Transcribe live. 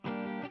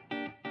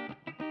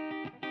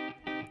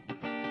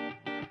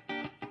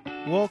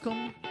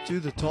Welcome to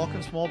the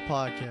Talking Small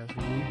podcast,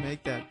 where we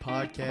make that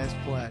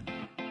podcast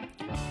platinum.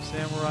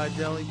 Samurai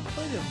Deli,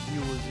 play them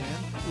viewers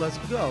in. Let's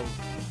go.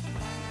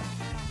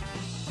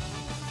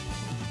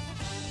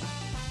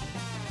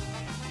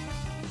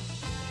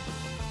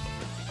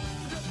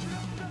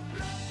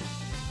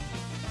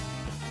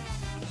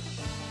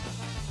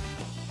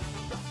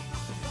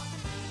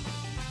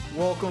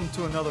 Welcome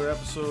to another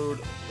episode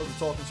of the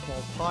Talking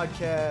Small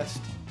podcast.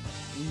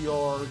 We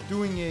are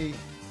doing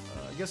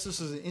I guess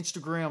this is an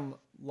Instagram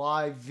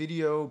live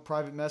video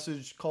private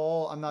message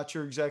call. I'm not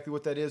sure exactly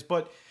what that is,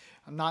 but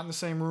I'm not in the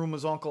same room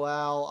as Uncle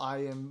Al. I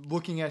am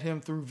looking at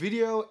him through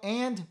video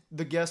and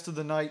the guest of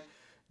the night,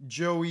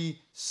 Joey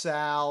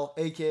Sal,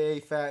 aka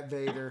Fat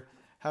Vader.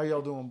 How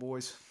y'all doing,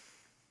 boys?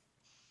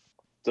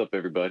 What's up,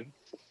 everybody?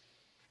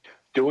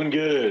 Doing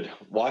good.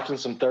 Watching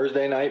some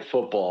Thursday night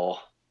football.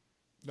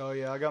 Oh,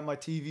 yeah, I got my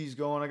TVs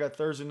going. I got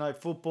Thursday Night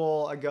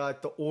Football. I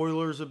got the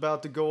Oilers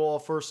about to go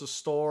off versus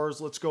Stars.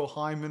 Let's go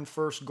Hyman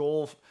first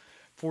goal,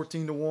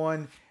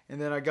 14-1. And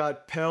then I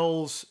got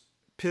Pels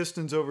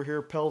Pistons over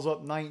here. Pels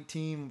up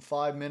 19,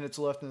 5 minutes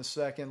left in the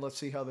second. Let's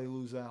see how they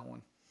lose that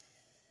one.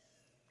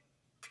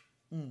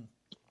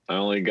 I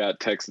only got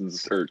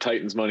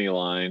Titans money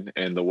line,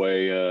 and the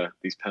way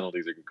these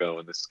penalties are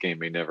going, this game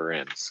may never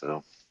end.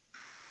 So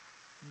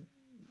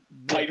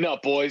tighten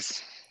up,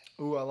 boys.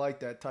 Ooh, I like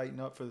that. Tighten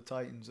up for the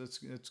Titans.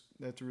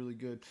 That's really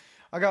good.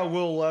 I got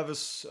Will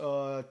Levis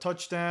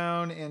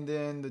touchdown, and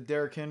then the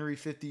Derrick Henry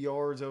 50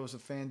 yards. That was a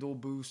FanDuel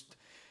boost.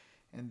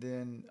 And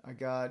then I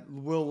got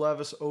Will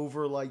Levis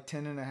over like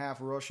 10.5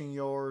 rushing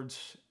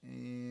yards,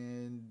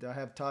 and I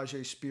have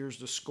Tajay Spears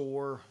to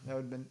score.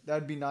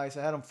 That'd be nice.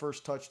 I had him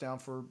first touchdown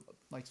for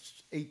like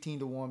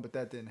 18-1, but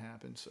that didn't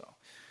happen. So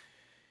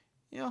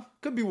yeah,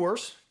 could be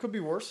worse. Could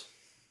be worse.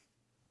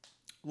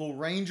 Little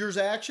Rangers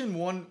action,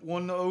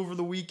 one over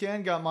the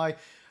weekend. Got my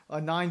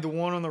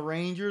 9-1 on the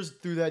Rangers.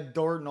 Threw that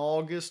dart in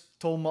August.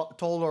 Told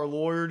our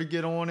lawyer to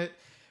get on it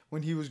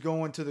when he was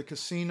going to the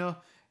casino,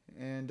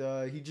 and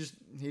he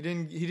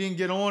didn't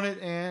get on it,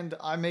 and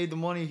I made the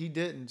money. He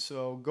didn't.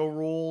 So go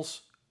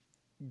Royals,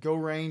 go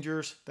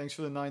Rangers. Thanks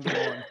for the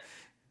 9-1.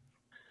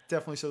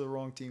 Definitely said the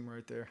wrong team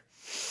right there.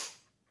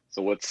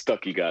 So what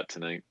stuck you got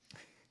tonight?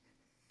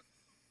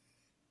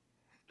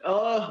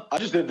 I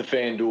just did the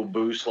FanDuel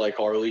boost like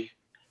Harley.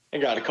 I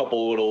got a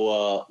couple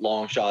little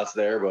long shots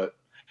there, but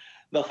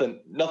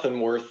nothing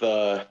worth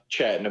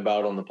chatting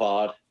about on the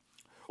pod.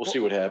 We'll see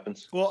what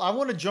happens. Well, I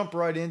want to jump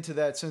right into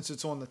that since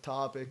it's on the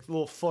topic. A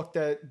little fuck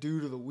that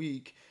dude of the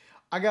week.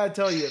 I got to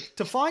tell you,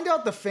 to find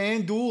out the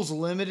FanDuel's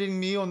limiting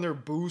me on their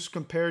boost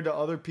compared to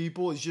other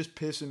people is just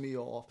pissing me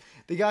off.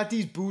 They got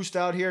these boosts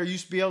out here. I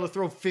used to be able to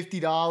throw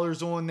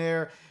 $50 on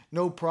there,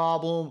 no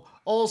problem.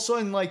 All of a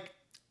sudden,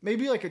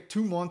 maybe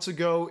 2 months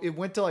ago, it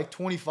went to like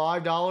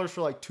 $25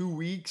 for like 2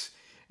 weeks.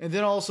 And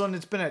then all of a sudden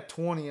it's been at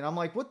 20, and I'm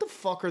like, what the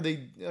fuck are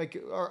they like?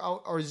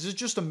 Or is this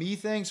just a me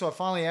thing? So I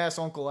finally asked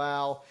Uncle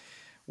Al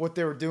what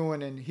they were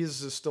doing, and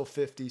his is still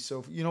 50.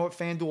 So you know what,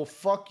 FanDuel,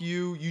 fuck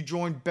you. You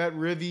joined Bet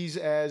Rivies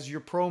as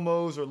your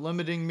promos are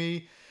limiting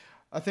me.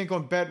 I think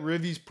on Bet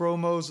Rivies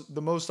promos,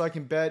 the most I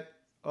can bet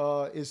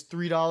is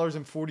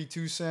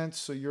 $3.42.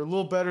 So you're a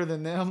little better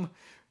than them,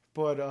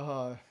 but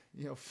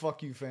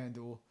fuck you,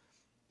 FanDuel.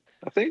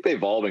 I think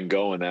they've all been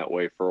going that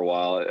way for a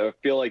while. I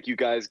feel like you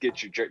guys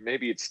get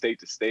maybe it's state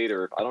to state,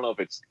 or I don't know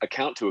if it's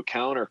account to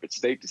account or if it's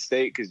state to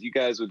state, because you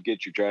guys would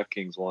get your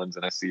DraftKings ones,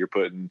 and I see you're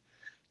putting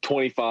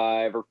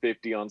 25 or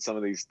 50 on some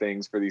of these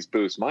things for these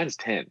boosts. Mine's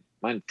 10.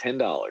 Mine's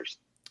 $10.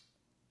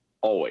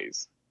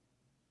 Always.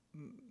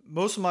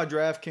 Most of my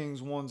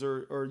DraftKings ones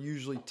are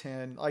usually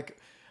 10. Like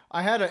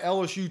I had a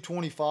LSU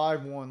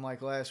 25 one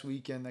like last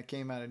weekend that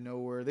came out of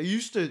nowhere. They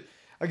used to.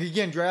 Like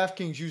again,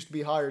 DraftKings used to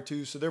be higher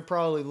too, so they're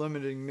probably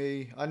limiting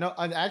me. I know.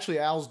 Actually,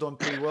 Al's done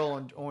pretty well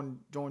on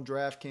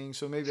DraftKings,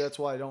 so maybe that's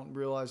why I don't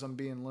realize I'm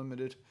being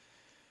limited.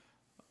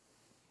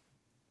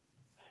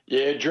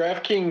 Yeah,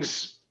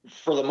 DraftKings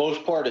for the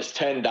most part is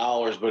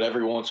 $10, but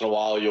every once in a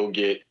while you'll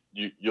get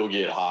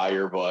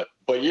higher. But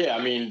yeah,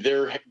 I mean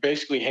they're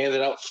basically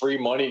handing out free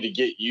money to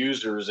get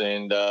users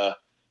and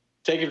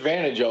take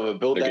advantage of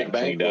it, build They're that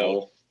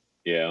bankroll.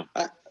 Yeah.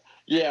 I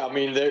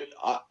mean,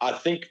 I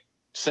think.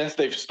 Since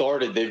they've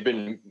started, they've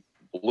been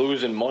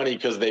losing money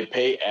because they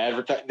pay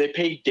They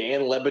pay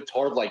Dan Le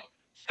Batard like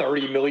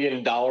 $30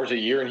 million a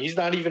year, and he's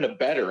not even a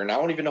bettor. And I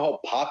don't even know how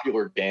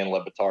popular Dan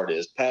Le Batard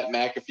is. Pat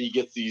McAfee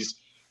gets these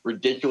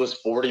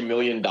ridiculous $40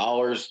 million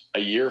a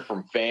year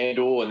from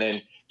FanDuel, and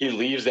then he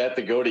leaves that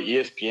to go to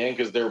ESPN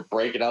because they're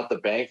breaking out the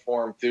bank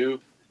for him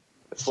too.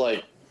 It's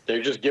like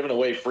they're just giving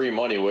away free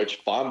money, which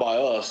fine by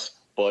us,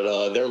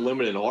 but they're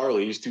limiting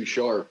Harley. He's too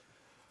sharp.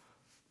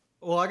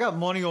 Well, I got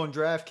money on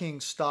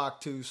DraftKings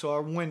stock too, so I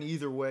win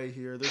either way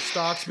here. Their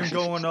stock's been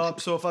going up,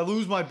 so if I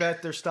lose my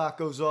bet, their stock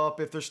goes up.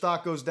 If their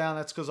stock goes down,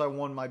 that's because I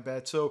won my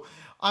bet. So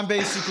I'm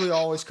basically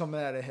always coming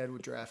out ahead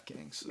with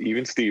DraftKings.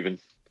 Even Steven.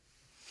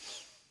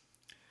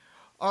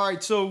 All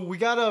right, so we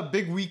got a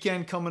big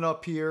weekend coming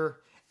up here.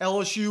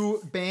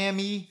 LSU,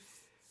 Bammy.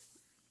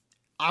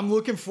 I'm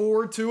looking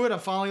forward to it. I'm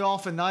finally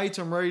off of nights.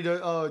 I'm ready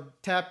to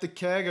tap the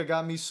keg. I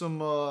got me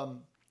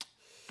some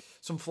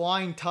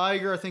Flying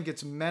Tiger. I think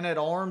it's Men at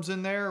Arms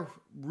in there.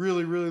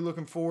 Really, really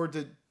looking forward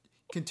to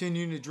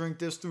continuing to drink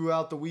this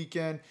throughout the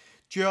weekend.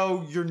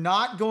 Joe, you're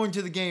not going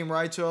to the game,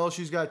 right? So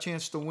LSU's got a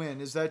chance to win.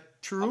 Is that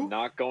true? I'm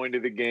not going to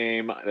the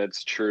game.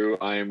 That's true.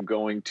 I am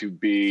going to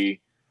be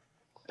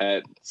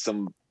at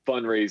some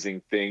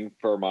fundraising thing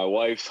for my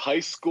wife's high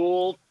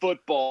school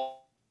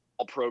football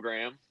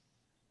program.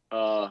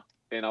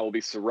 And I will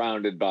be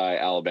surrounded by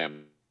Alabama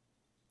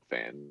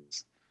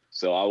fans.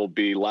 So I will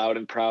be loud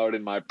and proud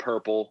in my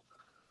purple,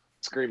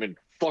 screaming,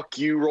 "Fuck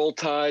you, Roll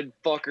Tide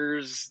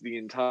fuckers," the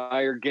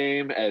entire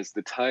game as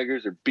the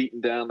Tigers are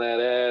beating down that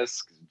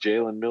ass.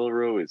 Jalen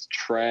Milroe is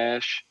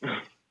trash.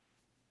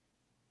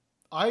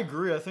 I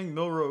agree. I think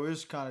Milroe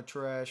is kind of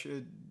trash.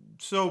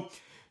 So,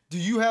 do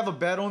you have a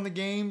bet on the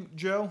game,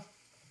 Joe?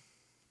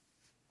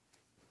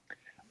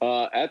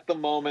 At the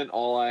moment,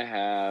 all I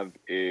have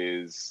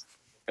is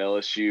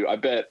LSU. I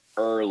bet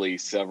early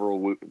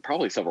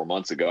probably several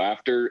months ago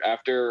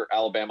after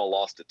Alabama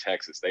lost to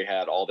Texas, they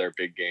had all their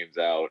big games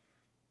out.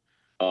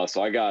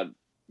 So I got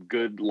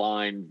good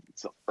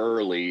lines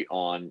early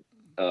on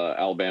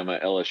Alabama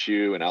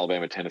LSU and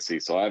Alabama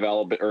Tennessee. So I have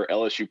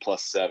LSU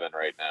 +7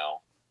 right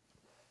now.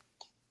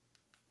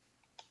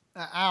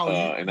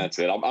 And that's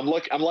it. I'm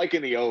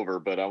liking the over,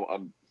 but I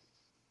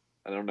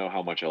don't know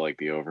how much I like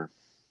the over.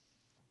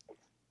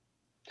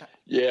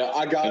 Yeah,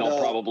 I got. And I'll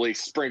probably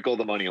sprinkle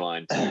the money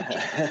line too.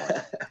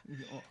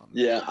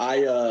 Yeah, I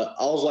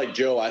was like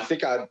Joe. I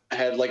think I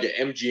had like an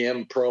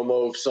MGM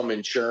promo of some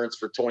insurance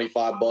for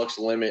 $25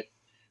 limit,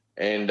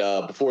 and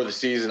before the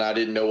season, I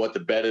didn't know what to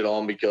bet it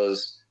on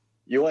because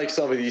you like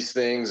some of these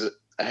things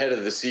ahead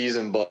of the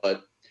season,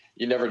 but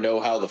you never know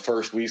how the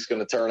first week's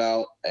going to turn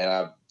out, and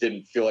I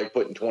didn't feel like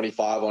putting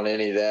 25 on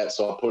any of that,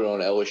 so I put it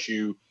on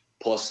LSU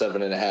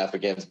 +7.5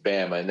 against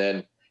Bama, and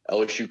then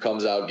LSU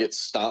comes out, gets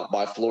stomped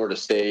by Florida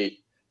State.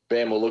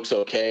 Bama looks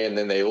okay, and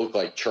then they look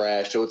like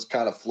trash. So it's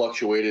kind of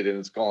fluctuated and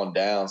it's gone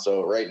down.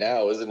 So right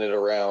now, isn't it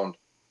around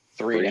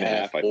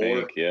 3.5, 4? I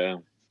think, yeah.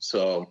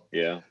 So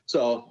yeah.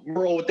 So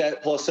roll with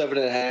that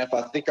 +7.5.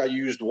 I think I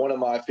used one of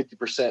my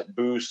 50%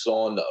 boosts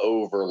on the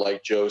over,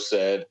 like Joe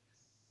said.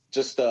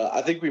 Just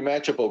I think we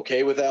match up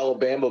okay with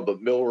Alabama,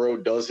 but Milroe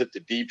does hit the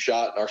deep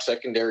shot, and our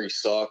secondary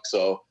sucks.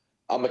 So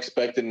I'm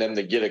expecting them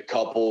to get a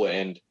couple,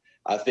 and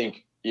I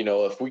think,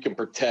 if we can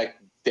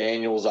protect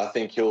Daniels, I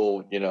think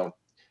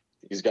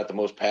he's got the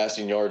most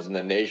passing yards in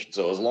the nation.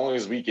 So as long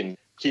as we can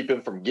keep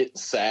him from getting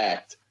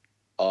sacked,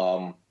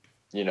 I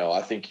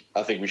think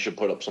we should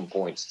put up some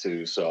points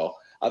too. So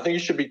I think it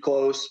should be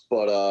close,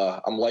 but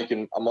I'm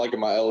liking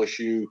my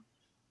LSU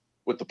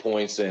with the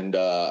points, and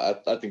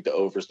I think the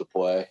over's the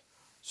play.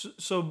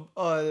 So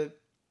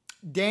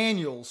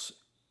Daniels,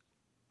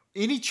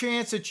 any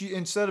chance that you,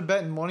 instead of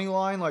betting money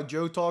line like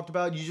Joe talked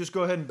about, you just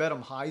go ahead and bet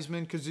him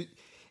Heisman? Because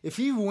if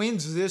he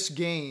wins this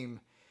game,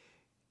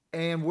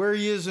 and where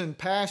he is in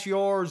pass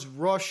yards,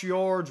 rush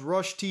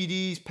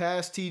TDs,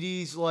 pass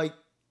TDs, like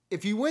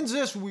if he wins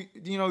this,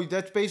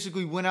 that's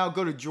basically win out,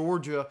 go to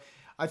Georgia.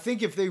 I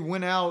think if they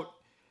win out,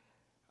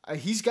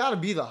 he's got to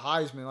be the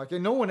Heisman. Like,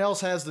 no one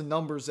else has the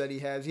numbers that he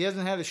has. He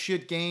hasn't had a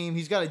shit game.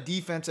 He's got a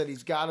defense that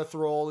he's got to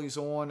throw all these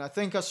on. I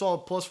think I saw a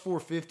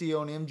 +450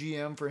 on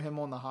MGM for him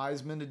on the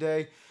Heisman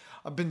today.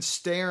 I've been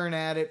staring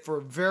at it for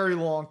a very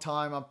long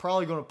time. I'm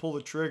probably going to pull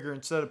the trigger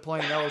instead of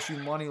playing LSU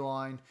money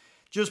line,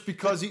 just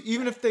because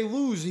even if they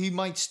lose, he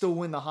might still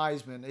win the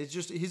Heisman. It's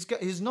just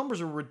his numbers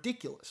are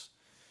ridiculous.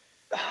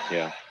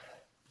 Yeah,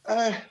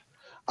 I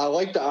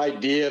like the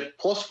idea.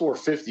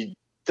 +450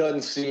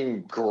 doesn't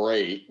seem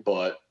great,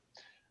 but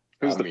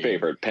who's the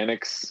favorite?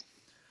 Penix?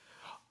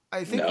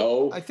 I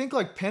think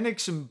like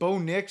Penix and Bo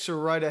Nix are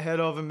right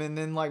ahead of him, and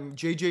then like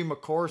JJ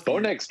McCarthy. Bo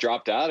Nix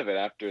dropped out of it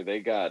after they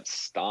got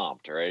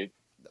stomped, right?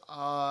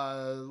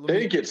 They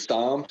didn't get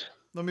stomped.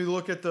 Let me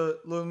look at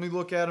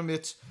him.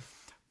 It's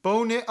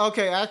Bo Nix.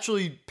 Okay,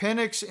 actually,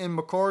 Penix and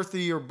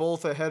McCarthy are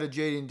both ahead of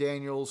Jaden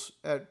Daniels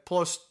at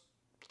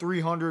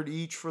 +300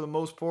 each for the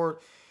most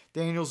part.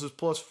 Daniels is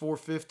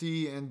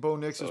 +450, and Bo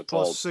Nix is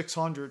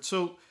 +600.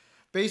 So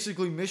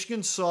basically,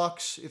 Michigan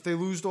sucks. If they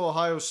lose to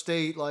Ohio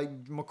State, like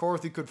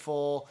McCarthy could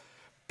fall.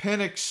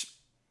 Penix,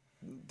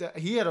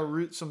 he had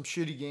some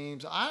shitty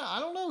games. I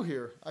don't know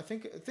here. I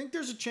think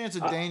there's a chance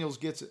that Daniels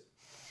gets it.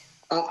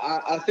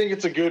 I think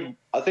it's a good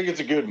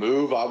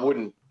move.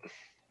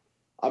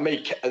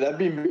 That'd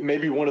be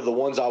maybe one of the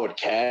ones I would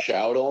cash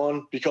out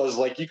on, because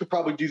like you could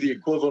probably do the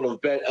equivalent of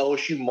bet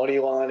LSU money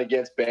line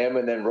against Bama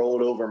and then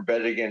roll it over and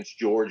bet it against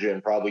Georgia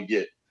and probably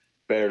get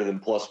better than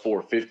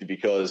 +450,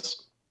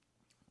 because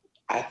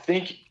I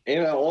think,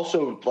 and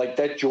also like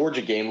that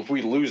Georgia game, if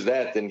we lose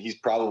that, then he's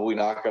probably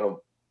not going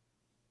to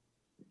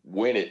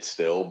win it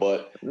still.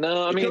 But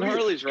no, I mean,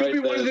 Harley's right. It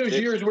could be one of those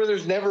years where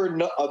there's never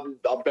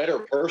a better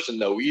person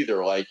though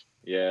either. Like,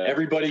 yeah,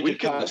 everybody could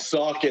kind of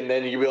suck, and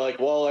then you'd be like,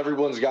 well,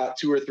 everyone's got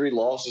 2 or 3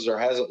 losses or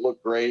hasn't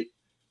looked great.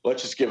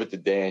 Let's just give it to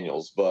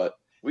Daniels. But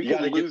We You could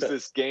gotta get lose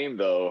this game,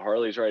 though.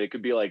 Harley's right. It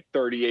could be like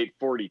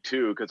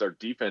 38-42 because our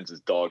defense is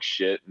dog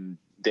shit. And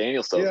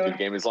Daniel still has a good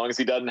game as long as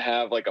he doesn't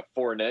have like a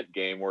Fournette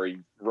game where he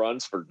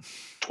runs for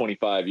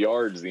 25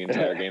 yards the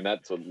entire game.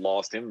 That's what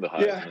lost him the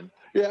Heisman.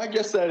 Yeah, I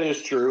guess that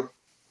is true.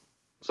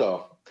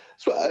 So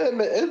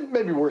it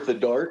may be worth a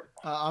dart.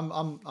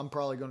 I'm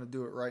probably going to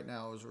do it right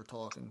now as we're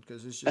talking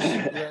because it's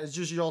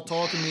just y'all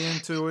talking me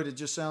into it. It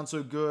just sounds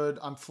so good.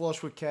 I'm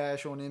flush with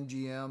cash on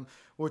MGM,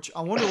 which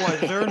I wonder why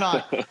they're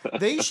not.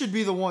 They should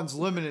be the ones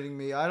limiting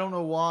me. I don't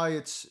know why.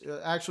 It's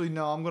actually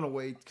no. I'm going to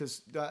wait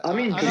because I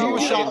mean,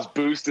 Lions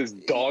boost is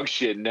dog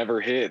shit.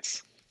 Never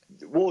hits.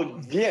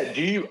 Well, yeah.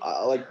 Do you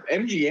like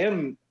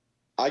MGM?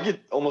 I get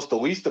almost the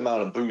least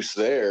amount of boosts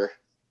there.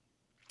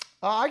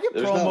 I get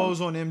promos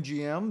on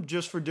MGM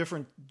just for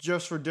different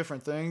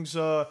things.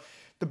 The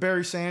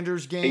Barry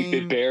Sanders game.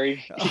 8-bit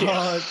Barry.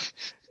 Has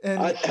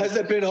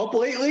that been up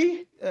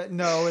lately?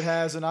 No, it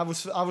hasn't. I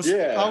was they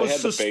had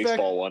the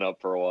baseball one up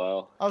for a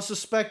while. I was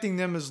suspecting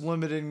them as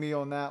limiting me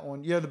on that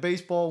one. Yeah, the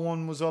baseball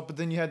one was up, but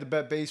then you had to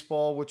bet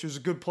baseball, which was a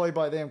good play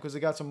by them because they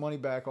got some money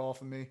back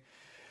off of me.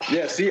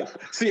 Yeah, see,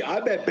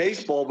 I bet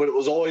baseball, but it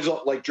was always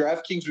like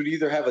DraftKings would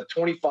either have a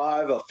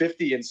 25, a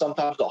 50, and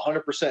sometimes a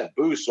 100%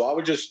 boost. So I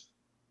would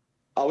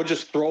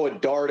just throw a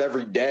dart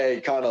every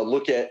day, kind of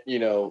look at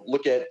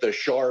the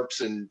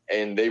sharps and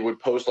they would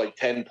post like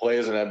 10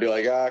 plays and I'd be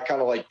like, I kind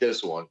of like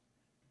this one.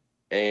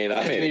 And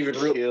I didn't even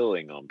really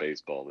killing on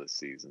baseball this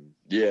season.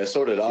 Yeah,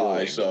 so did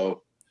I.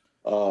 So,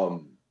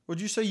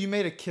 would you say you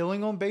made a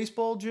killing on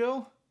baseball,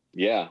 Joe?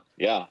 Yeah.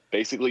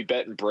 Basically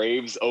betting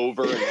Braves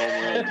over and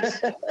home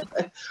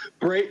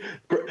runs.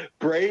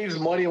 Braves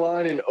money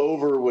line and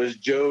over was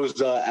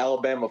Joe's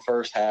Alabama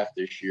first half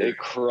this year. It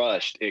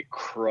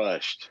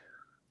crushed.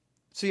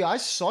 See, I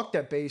sucked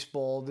at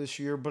baseball this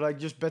year, but I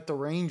just bet the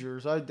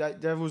Rangers.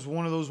 That was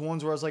one of those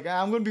ones where I was like,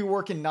 I'm going to be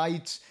working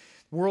nights.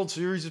 World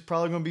Series is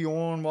probably going to be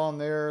on while I'm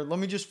there. Let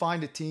me just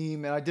find a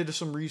team. And I did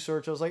some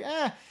research. I was like,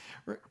 I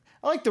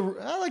like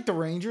the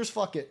Rangers.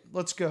 Fuck it.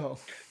 Let's go.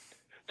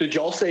 Did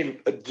y'all see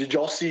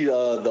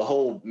the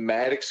whole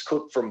Maddox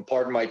clip from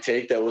Pardon My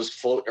Take that was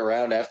floating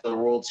around after the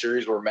World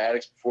Series where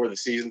Maddox before the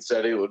season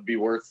said it would be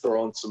worth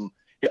throwing some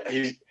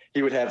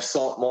he would have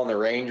something on the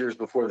Rangers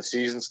before the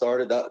season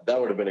started. That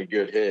would have been a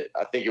good hit.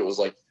 I think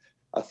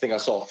I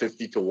saw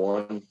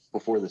 50-1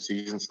 before the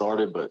season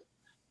started, but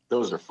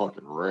those are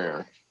fucking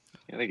rare.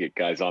 I think it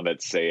guys on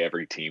that say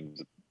every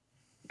team's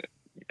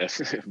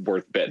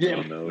worth betting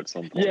on though at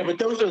some point. Yeah, but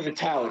those are the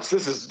talents.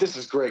 This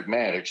is Greg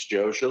Maddux,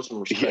 Joe. Show some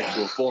respect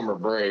to a former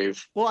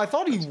Brave. Well, I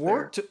thought he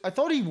worked. I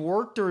thought he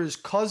worked, or his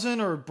cousin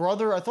or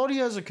brother. I thought he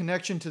has a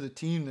connection to the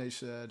team. They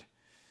said.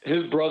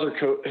 His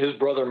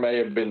brother may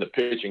have been the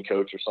pitching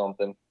coach or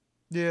something.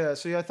 Yeah,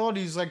 see, I thought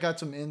he's got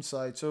some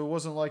insight, so it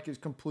wasn't like it's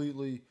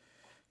completely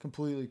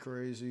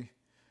crazy.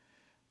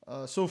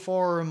 So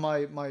far in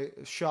my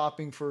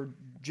shopping for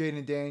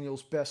Jaden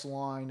Daniels' best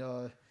line,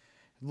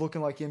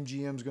 looking like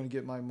MGM's going to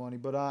get my money,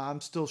 but I'm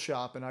still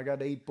shopping. I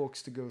got 8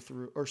 books to go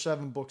through, or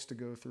 7 books to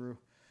go through.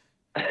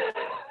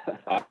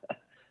 I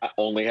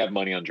only have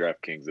money on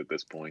DraftKings at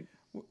this point.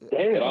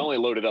 Damn. I only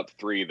loaded up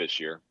 3 this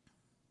year.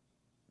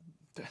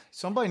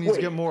 Somebody needs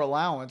to get more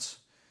allowance.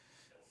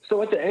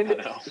 So at the end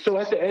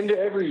of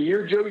every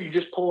year, Joe, you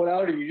just pull it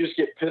out, or you just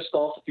get pissed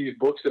off at these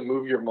books and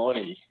move your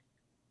money?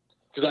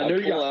 Because I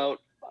know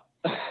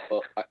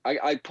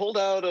I pulled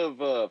out of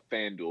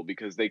FanDuel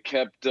because they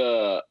kept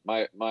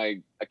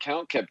my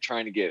account kept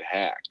trying to get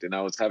hacked, and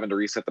I was having to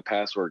reset the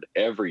password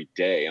every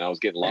day, and I was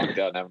getting locked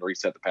out and having to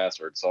reset the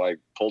password. So I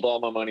pulled all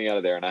my money out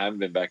of there, and I haven't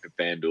been back to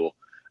FanDuel.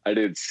 I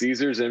did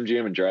Caesars,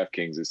 MGM, and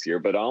DraftKings this year,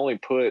 but I only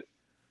put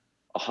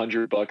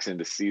 $100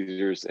 into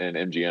Caesars and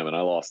MGM, and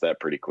I lost that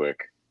pretty quick.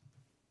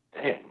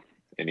 Damn.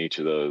 In each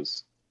of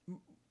those.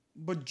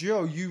 But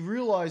Joe, you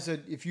realize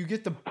that if you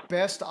get the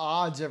best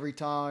odds every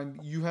time,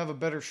 you have a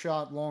better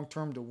shot long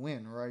term to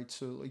win, right?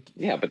 So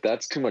yeah, but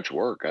that's too much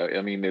work. I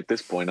mean, at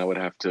this point, I would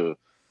have to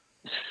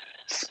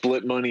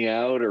split money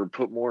out or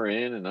put more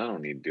in, and I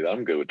don't need to do that.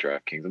 I'm good with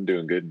DraftKings. I'm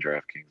doing good in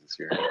DraftKings this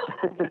year.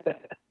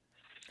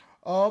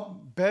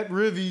 Bet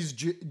Rivies,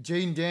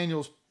 Jaden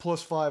Daniels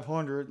plus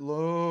 500.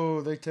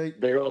 Low, they're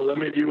gonna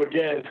limit you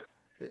again.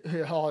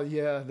 Oh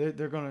yeah,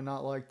 they're gonna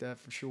not like that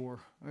for sure.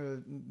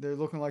 They're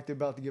looking like they're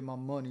about to get my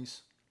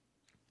monies.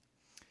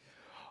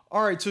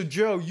 All right, so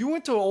Joe, you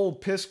went to an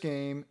old piss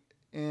game,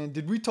 and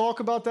did we talk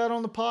about that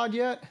on the pod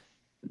yet?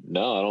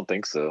 No, I don't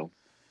think so.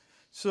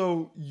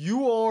 So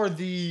you are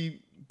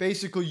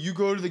basically you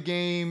go to the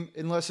game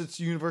unless it's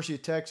University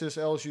of Texas,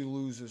 LSU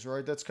loses,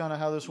 right? That's kind of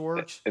how this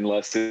works.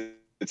 Unless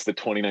it's the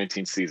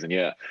 2019 season,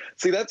 yeah.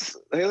 See, that's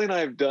Haley and I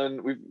have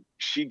done.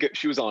 She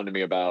was on to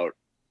me about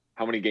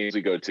how many games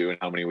we go to and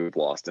how many we've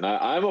lost, and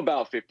I'm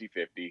about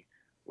 50-50,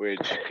 which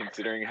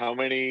considering how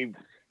many,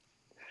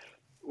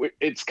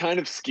 it's kind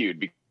of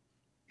skewed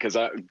because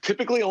I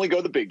typically only go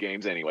to the big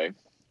games anyway.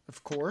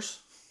 Of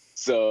course.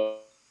 So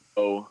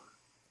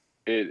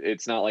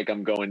it's not like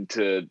I'm going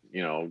to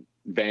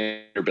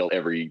Vanderbilt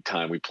every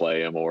time we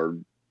play them or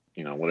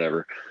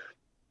whatever.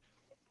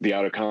 the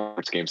out of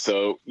conference game.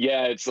 So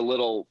yeah, it's a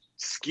little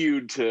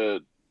skewed to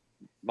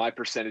my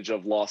percentage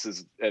of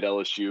losses at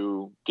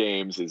LSU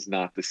games is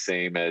not the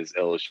same as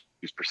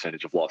LSU's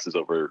percentage of losses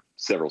over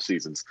several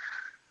seasons.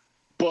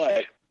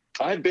 But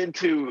I've been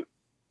to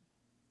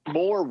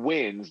more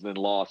wins than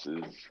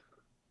losses.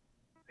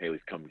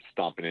 Haley's come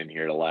stomping in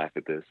here to laugh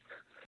at this.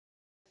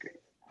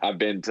 I've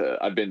been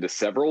to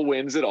several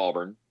wins at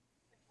Auburn.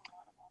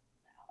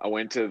 I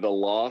went to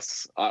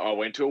I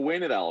went to a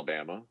win at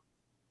Alabama.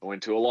 I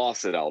went to a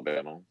loss at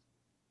Alabama.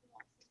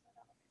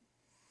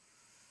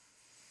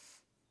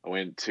 I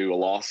went to a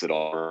loss at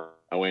Auburn.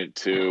 I went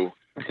to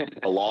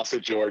a loss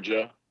at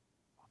Georgia.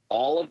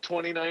 All of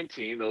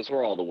 2019, those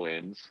were all the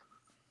wins.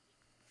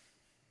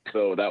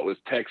 So that was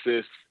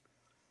Texas,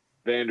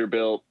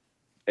 Vanderbilt,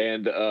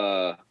 and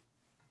the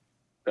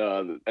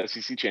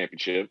SEC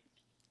championship.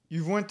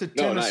 You've went to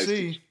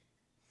Tennessee.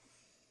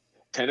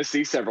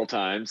 Tennessee several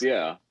times,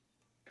 yeah.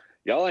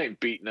 Y'all ain't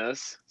beating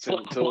us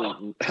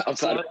until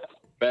outside of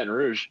Baton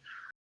Rouge.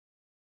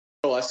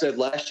 Oh, I said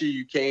last year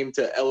you came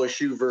to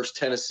LSU versus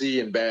Tennessee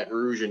in Baton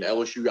Rouge, and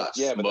LSU got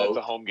smoked. But that's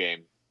a home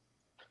game.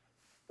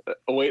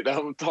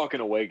 I'm talking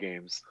away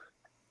games.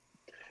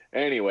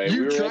 Anyway,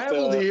 you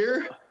traveled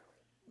here.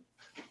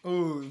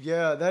 Oh,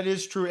 yeah, that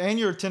is true. And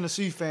you're a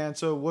Tennessee fan,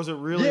 so was it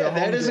really a home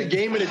that is game? a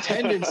game in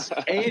attendance,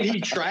 and he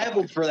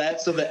traveled for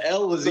that, so the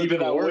L was even worse.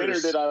 Did I win or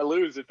did I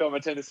lose if I'm a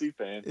Tennessee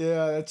fan?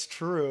 Yeah, that's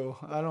true.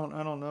 I don't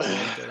know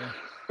right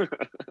there.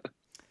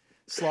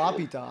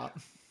 Sloppy top.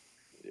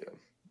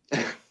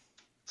 Yeah.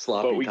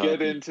 Sloppy but we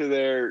get into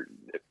their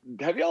 –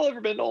 have y'all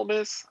ever been to Ole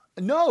Miss?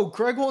 No,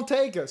 Craig won't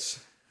take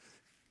us.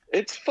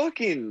 It's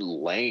fucking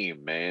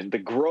lame, man. The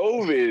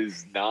Grove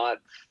is not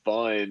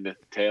fun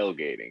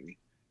tailgating.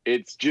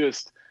 It's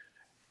just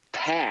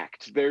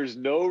packed. There's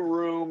no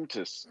room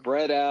to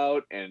spread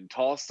out and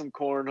toss some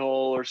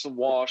cornhole or some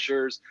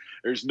washers.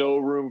 There's no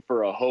room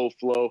for a hoe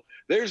flow.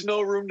 There's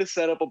no room to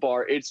set up a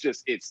bar. It's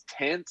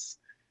tents,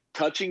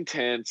 touching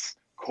tents,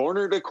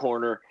 corner to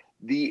corner,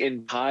 the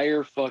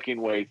entire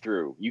fucking way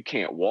through. You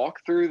can't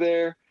walk through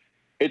there.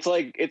 It's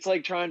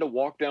like trying to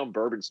walk down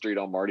Bourbon Street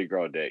on Mardi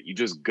Gras Day. You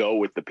just go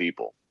with the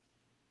people.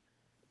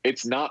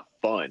 It's not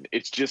fun.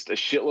 It's just a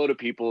shitload of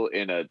people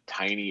in a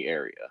tiny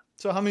area.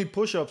 So how many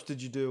push-ups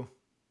did you do?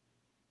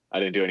 I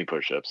didn't do any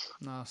push-ups.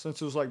 Nah, since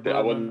it was like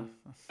I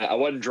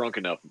wasn't drunk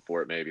enough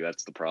for it, maybe.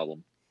 That's the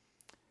problem.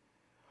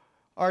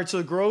 All right, so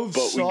the Grove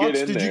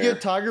sucks. Did you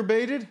get tiger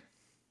baited?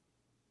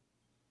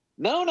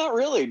 No, not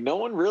really. No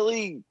one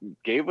really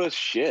gave us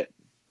shit.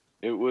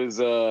 It was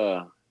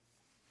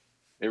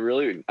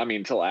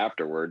until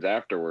afterwards.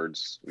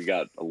 Afterwards, we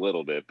got a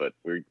little bit, but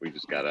we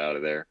just got out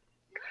of there.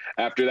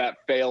 After that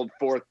failed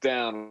fourth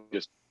down, we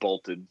just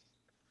bolted.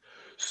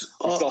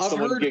 We saw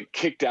someone get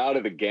kicked out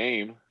of the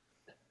game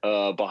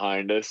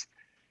behind us.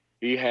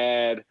 He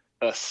had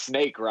a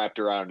snake wrapped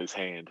around his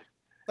hand.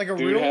 Like a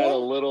Dude real had one? a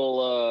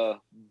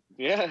little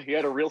he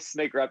had a real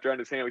snake wrapped around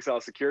his hand. We saw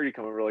security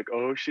coming. We're like,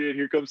 oh shit,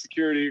 here comes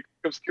security. Here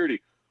comes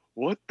security.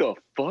 What the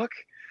fuck?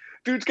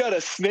 Dude's got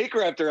a snake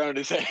wrapped around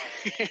his hand.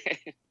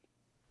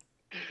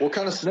 What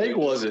kind of snake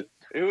was it?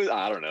 It was,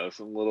 I don't know,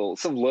 some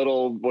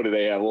little, what do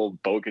they have? Little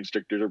boa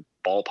constrictors or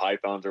ball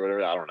pythons or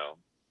whatever. I don't know.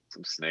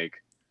 Some snake.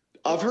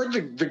 I've heard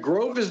the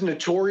Grove is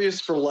notorious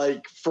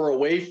for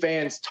away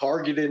fans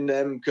targeting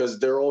them because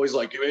they're always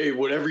like, hey,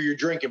 whatever you're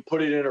drinking,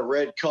 put it in a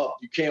red cup.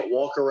 You can't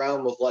walk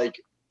around with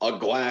like a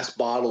glass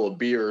bottle of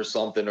beer or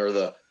something, or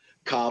the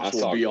cops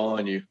will be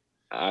on you.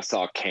 I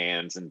saw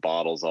cans and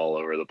bottles all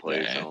over the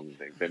place. I don't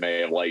think they may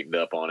have lightened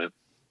up on it.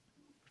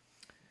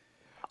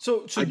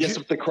 So I guess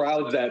if the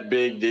crowd's that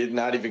big, they're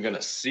not even going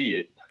to see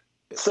it.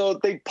 So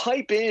they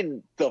pipe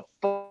in the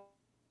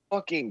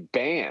fucking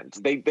band.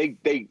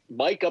 They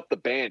mic up the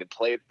band and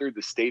play it through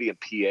the stadium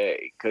PA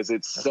because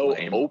it's That's so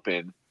lame.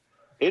 Open.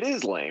 It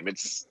is lame.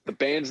 It's the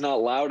band's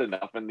not loud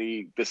enough, and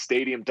the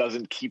stadium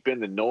doesn't keep in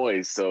the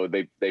noise, so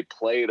they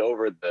play it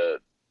over the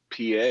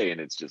PA,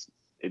 and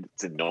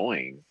it's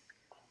annoying.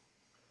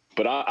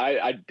 But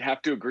I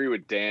have to agree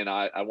with Dan.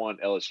 I want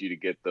LSU to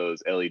get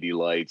those LED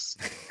lights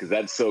because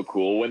that's so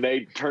cool. When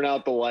they turn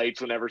out the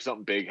lights whenever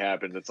something big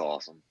happens, it's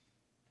awesome.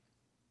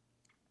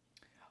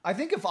 I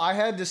think if I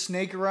had the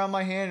snake around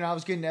my hand and I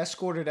was getting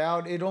escorted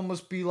out, it'd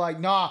almost be like,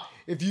 nah,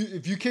 if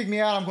you kick me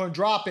out, I'm going to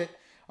drop it.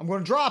 I'm going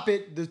to drop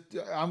it.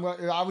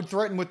 I would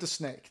threaten with the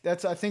snake. I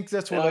think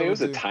that's what I would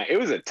do. It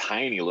was a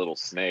tiny little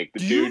snake.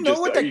 Do you know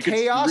what the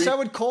chaos that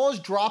would cause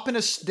dropping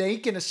a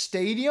snake in a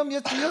stadium?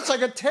 It's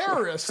like a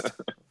terrorist.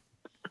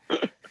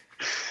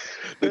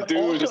 The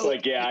dude was just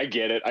like, yeah, I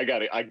get it. I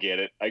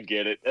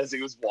get it. As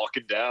he was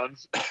walking down.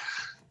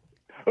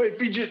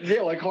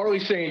 Wait, like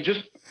Harley's saying,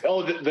 just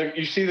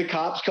you see the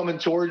cops coming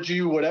towards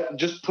you, whatever,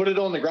 just put it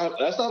on the ground.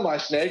 That's not my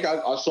snake.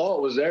 I saw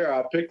it was there.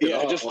 I picked it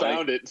up. I just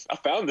found it. I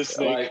found the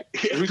snake.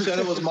 Like, who said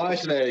it was my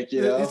snake?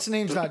 You know? Its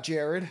name's not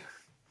Jared.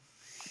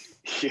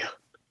 Yeah.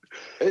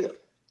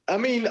 I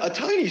mean, a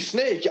tiny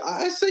snake,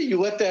 I say you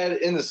let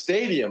that in the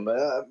stadium.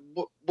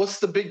 What's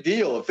the big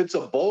deal? If it's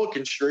a boa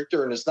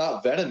constrictor and it's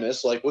not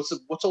venomous, like what's a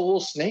little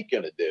snake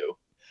going to do?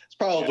 It's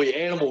probably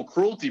animal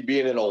cruelty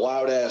being in a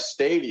loud ass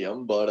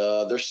stadium,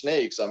 but they're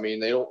snakes. I mean,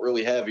 they don't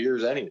really have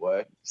ears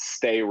anyway.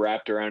 Stay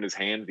wrapped around his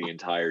hand the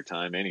entire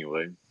time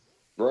anyway.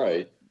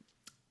 Right.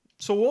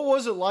 So what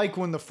was it like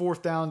when the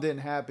fourth down didn't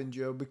happen,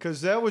 Joe? Because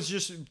that was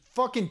just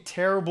fucking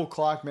terrible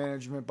clock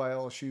management by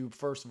LSU,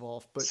 first of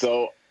all. But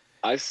so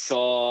I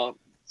saw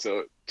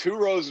 2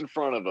 rows in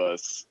front of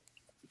us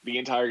the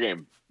entire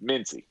game.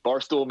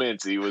 Barstool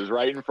Mincy was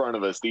right in front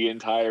of us the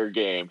entire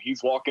game.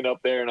 He's walking up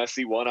there, and I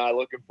see one eye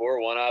looking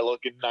forward, one eye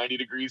looking 90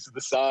 degrees to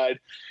the side.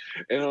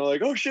 And I'm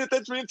like, oh, shit,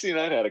 that's Mincy. And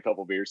I'd had a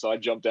couple beers, so I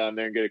jumped down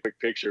there and get a quick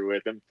picture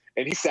with him.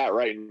 And he sat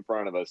right in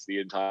front of us the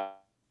entire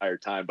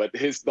time. But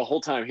the whole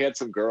time, he had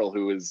some girl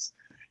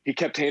he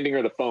kept handing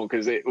her the phone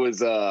because it was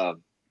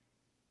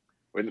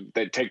when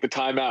they take the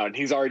timeout, and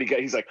he's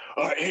like,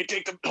 all right,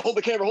 hey, hold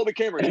the camera.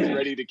 And he's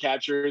ready to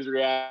capture his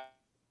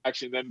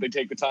reaction. Then they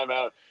take the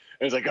timeout.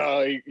 And it's like,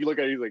 oh, you look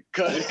at it, he's like,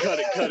 cut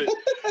it.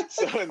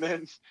 So, and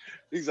then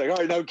he's like, all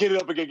right, now get it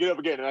up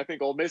again. And I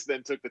think Ole Miss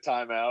then took the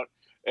timeout.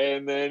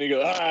 And then he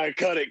goes, all right,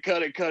 cut it.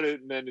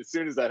 And then as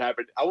soon as that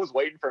happened, I was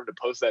waiting for him to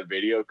post that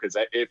video because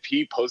if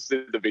he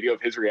posted the video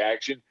of his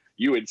reaction,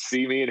 you would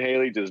see me and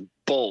Haley just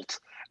bolt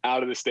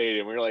out of the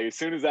stadium. We were like, as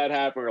soon as that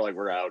happened, we were like,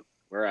 we're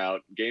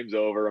out. Game's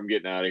over. I'm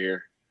getting out of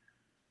here.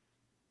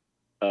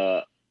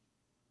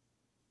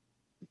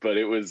 But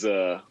it was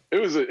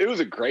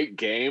a great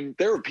game.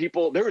 There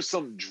was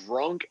some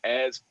drunk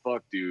as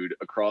fuck dude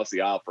across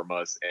the aisle from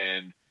us,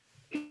 and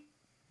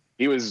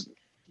he was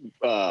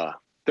there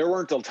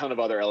weren't a ton of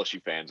other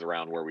LSU fans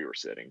around where we were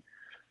sitting.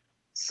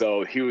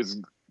 So he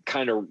was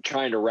kind of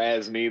trying to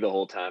razz me the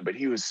whole time, but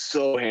he was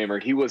so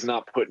hammered. He was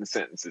not putting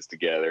sentences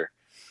together.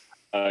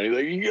 He's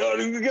like, you got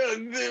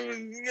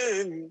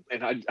it.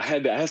 And I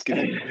had to ask him,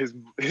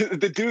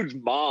 the dude's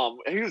mom,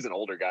 he was an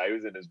older guy. He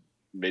was in his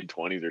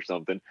mid-20s or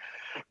something.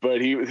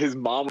 But his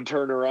mom would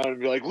turn around and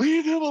be like,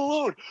 leave him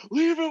alone.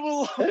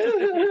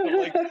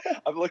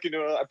 I'm looking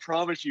at him, I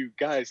promise you,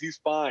 guys, he's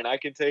fine. I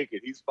can take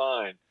it. He's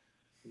fine.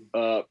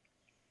 Were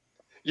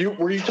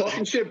you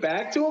talking shit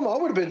back to him? I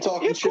would have been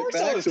talking shit back to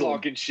him. Of course I was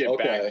talking shit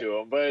back to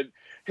him, but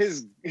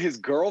his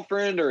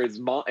girlfriend or his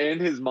mom, I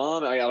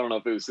don't know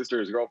if it was sister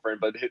or his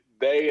girlfriend, but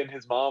they and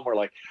his mom were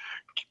like,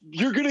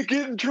 you're going to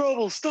get in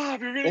trouble.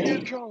 Stop. You're going to get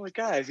in trouble. Like,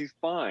 guys, he's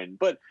fine.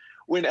 But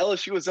when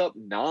LSU was up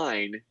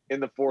 9 in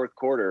the fourth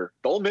quarter,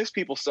 the Ole Miss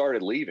people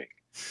started leaving.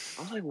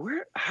 I was like,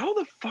 how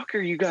the fuck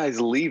are you guys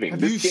leaving?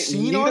 Have you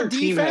seen our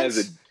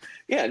defense?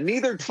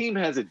 Neither team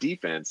has a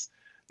defense.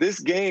 This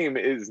game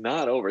is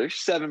not over. There's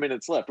 7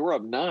 minutes left. We're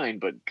up 9,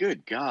 but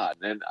good God.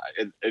 And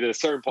at a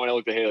certain point, I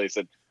looked at Haley and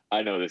said,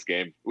 I know this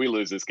game. We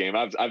lose this game.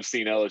 I've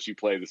seen LSU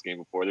play this game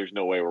before. There's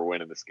no way we're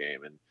winning this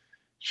game. And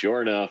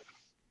sure enough,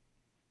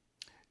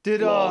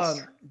 did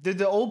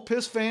the old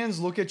Piss fans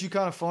look at you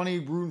kind of funny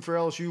rooting for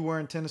LSU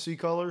wearing Tennessee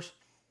colors?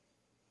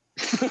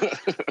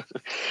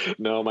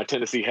 No, my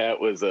Tennessee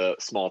hat was a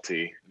small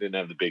T. Didn't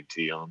have the big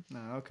T on. No,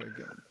 okay,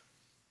 good.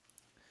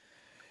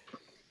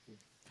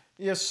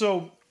 Yeah,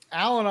 so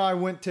Al and I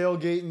went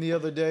tailgating the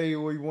other day.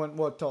 We went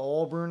to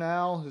Auburn,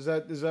 Al? Is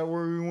that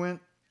where we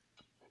went?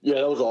 Yeah,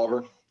 that was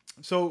Auburn.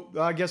 So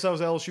I guess that was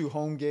LSU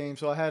home game.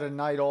 So I had a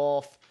night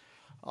off.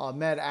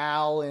 Met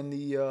Al and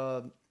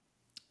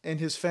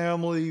his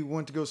family.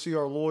 Went to go see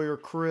our lawyer,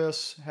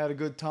 Chris. Had a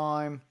good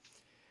time.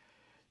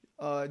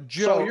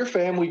 Joe. Saw your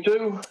family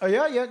too?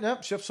 Yeah.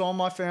 Saw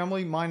my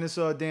family, minus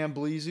Dan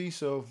Bleasy.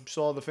 So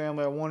saw the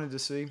family I wanted to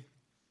see.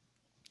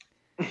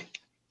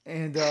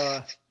 And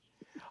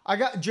I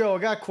got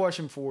a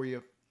question for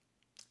you.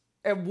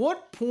 At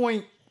what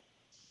point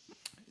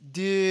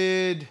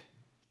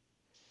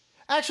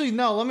Actually,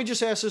 no, let me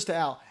just ask this to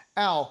Al.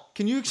 Al,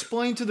 can you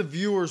explain to the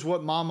viewers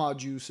what Mama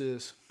Juice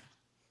is?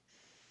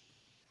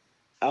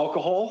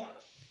 Alcohol?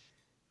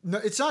 No,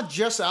 it's not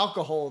just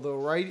alcohol, though,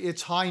 right?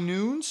 It's high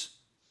noons?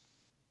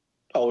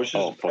 Oh, it's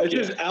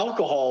just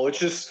alcohol. It's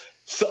just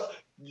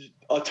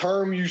a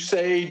term you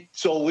say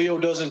so Leo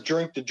doesn't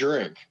drink the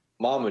drink.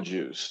 Mama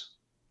Juice.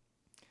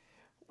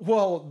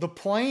 Well, the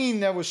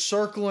plane that was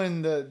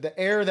circling the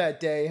air that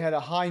day had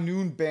a high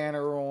noon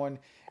banner on,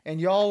 and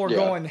y'all were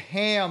going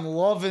ham,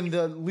 loving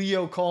the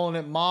Leo calling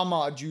it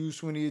Mama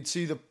Juice when he'd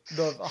see the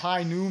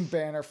high noon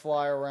banner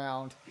fly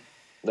around.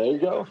 There you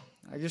go.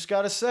 I just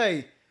got to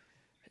say.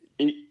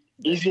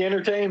 Easy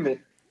entertainment.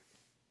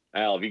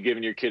 Al, have you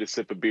given your kid a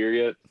sip of beer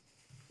yet?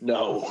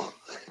 No.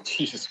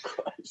 Jesus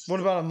Christ. What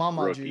about a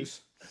Mama Rookie.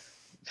 Juice?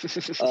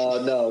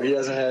 No, he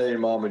hasn't had any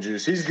Mama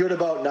Juice. He's good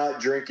about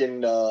not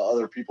drinking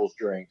other people's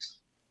drinks.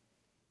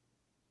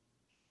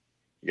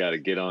 You got to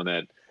get on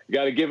that. You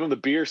got to give them the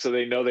beer so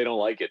they know they don't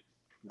like it.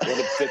 Let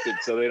them sip it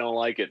so they don't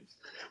like it.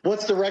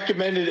 What's the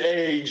recommended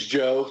age,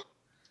 Joe?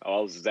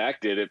 Oh,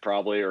 Zach did it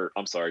probably,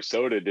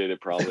 Soda did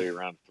it probably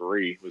around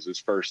 3 was his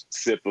first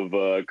sip of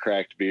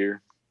cracked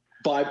beer.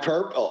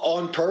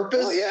 On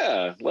purpose? Oh,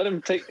 yeah. Let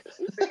him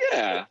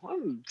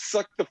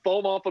suck the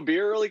foam off a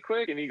beer really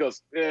quick. And he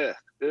goes, ugh.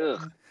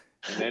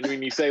 And then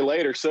when you say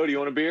later, so do you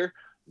want a beer?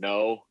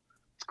 No,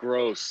 it's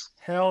gross.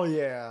 Hell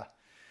yeah.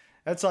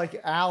 That's like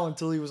Al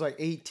until he was like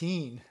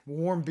 18.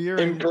 Warm beer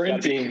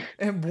Imprinting.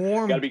 and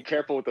warm. Got to be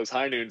careful with those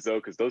high noons though,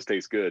 because those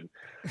taste good.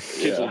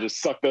 Kids will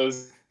just suck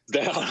those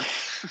down.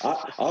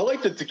 I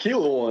like the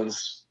tequila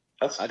ones.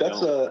 I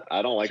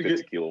don't like the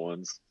tequila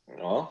ones.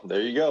 Well,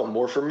 there you go.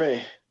 More for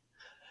me.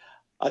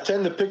 I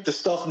tend to pick the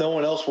stuff no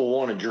one else will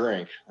want to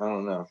drink. I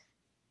don't know,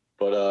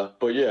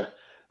 but yeah,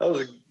 that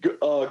was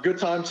a good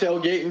time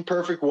tailgating.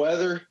 Perfect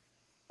weather.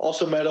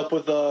 Also met up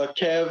with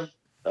Kev,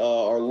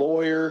 our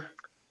lawyer.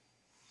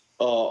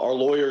 Our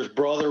lawyer's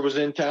brother was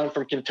in town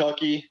from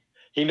Kentucky.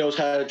 He knows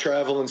how to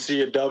travel and see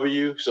a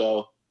W,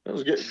 so it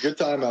was a good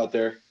time out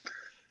there.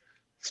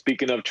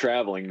 Speaking of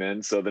traveling,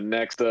 then, so the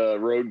next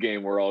road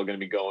game we're all going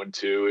to be going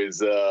to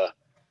is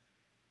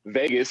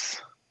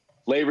Vegas,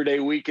 Labor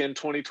Day weekend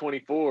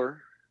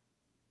 2024.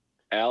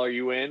 Al, are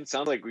you in?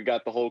 Sounds like we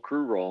got the whole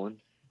crew rolling.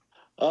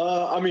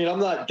 I mean, I'm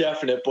not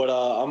definite, but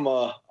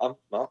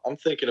I'm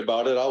thinking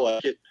about it. I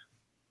like it.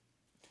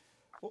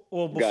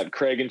 Well, got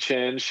Craig and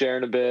Chen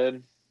sharing a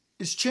bed.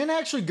 Is Chin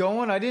actually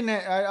going? I didn't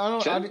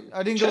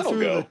go through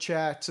the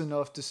chats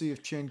enough to see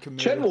if Chin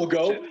committed. Chen will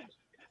go.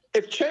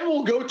 If Chen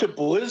will go to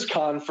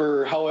BlizzCon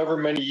for however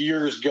many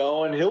years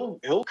going,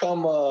 he'll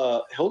come.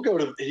 He'll go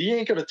to. He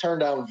ain't gonna turn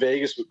down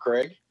Vegas with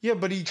Craig. Yeah,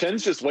 but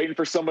Chen's just waiting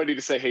for somebody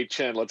to say, "Hey,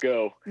 Chen, let's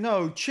go."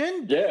 No,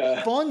 Chen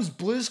funds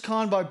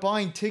BlizzCon by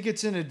buying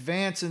tickets in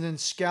advance and then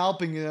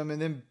scalping them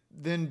and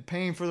then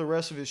paying for the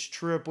rest of his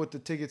trip with the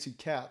tickets he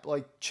capped.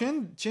 Like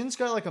Chin's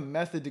got like a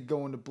method to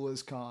go into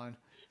BlizzCon.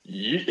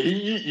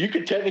 You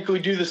could technically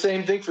do the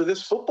same thing for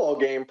this football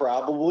game,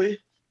 probably.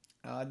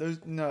 I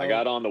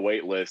got on the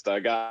wait list.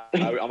 I'm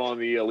on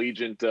the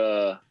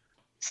Allegiant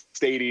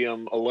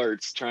Stadium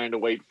alerts, trying to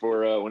wait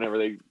for whenever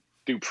they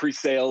do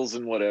pre-sales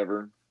and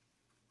whatever.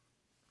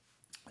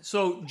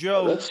 So,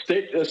 Joe,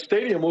 that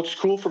stadium looks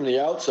cool from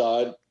the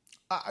outside.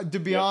 To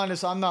be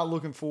honest, I'm not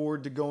looking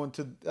forward to going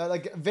to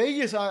like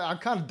Vegas. I'm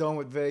kind of done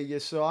with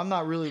Vegas, so I'm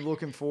not really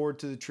looking forward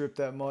to the trip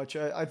that much.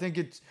 I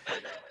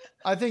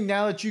think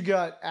now that you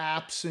got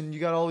apps and you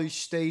got all these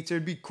states,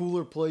 there'd be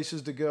cooler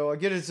places to go. I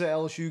get it's an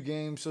LSU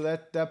game, so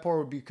that part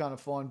would be kind of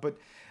fun. But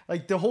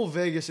like the whole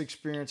Vegas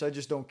experience, I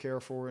just don't care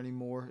for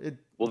anymore.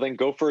 Well, then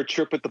go for a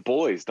trip with the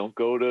boys. Don't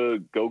go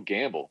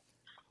gamble.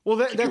 Well,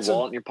 keep your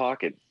wallet in your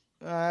pocket.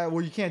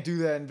 Well, you can't do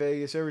that in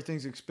Vegas.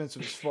 Everything's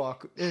expensive as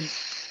fuck.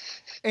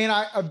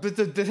 But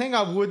the thing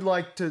I would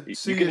like to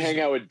see, you can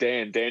hang out with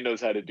Dan. Dan knows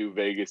how to do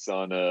Vegas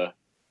on a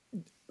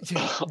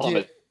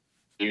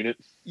unit.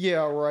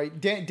 Yeah, right.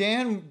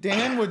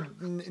 Dan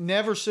would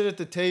never sit at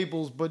the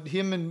tables, but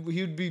he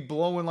would be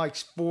blowing like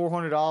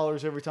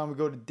 $400 every time we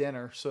go to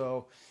dinner.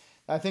 So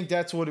I think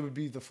that's what it would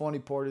be. The funny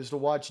part is to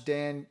watch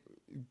Dan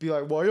be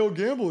like, "Why y'all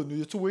gambling?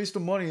 It's a waste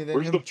of money." And then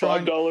where's the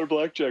 $5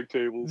 blackjack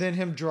tables? Then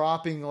him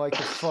dropping like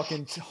a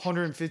fucking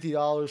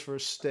 $150 for a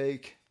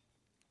steak.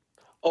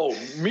 Oh,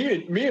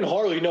 me and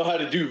Harley know how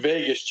to do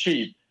Vegas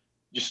cheap.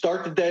 You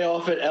start the day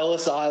off at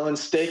Ellis Island,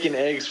 steak and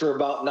eggs for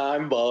about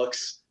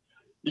 $9.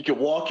 You can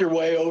walk your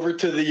way over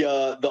to the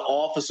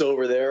office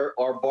over there.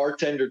 Our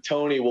bartender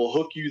Tony will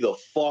hook you the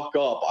fuck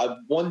up.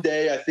 One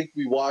day I think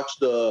we watched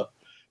the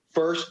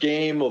first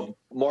game of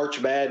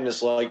March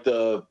Madness,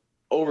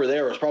 over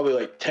there. It was probably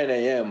like 10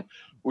 a.m.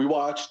 We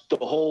watched the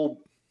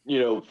whole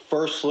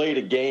first slate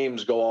of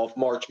games go off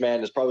March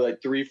Madness, probably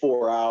like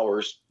 3-4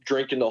 hours,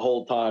 drinking the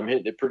whole time,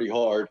 hitting it pretty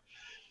hard.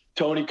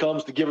 Tony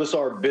comes to give us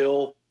our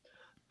bill.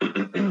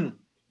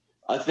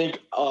 I think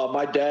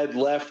my dad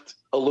left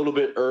a little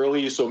bit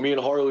early, so me and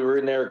Harley were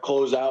in there to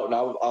close out, and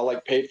I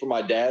paid for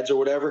my dad's or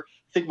whatever.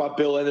 I think my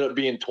bill ended up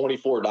being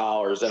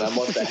 $24, and I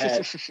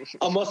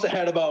must have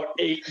had about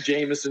 8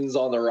 Jamesons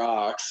on the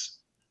rocks.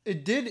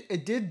 It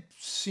did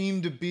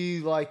seem to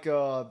be like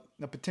a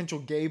potential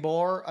gay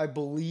bar, I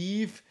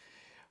believe.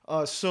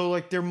 So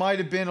like there might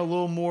have been a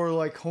little more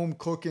like home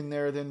cooking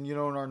there than in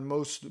our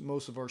most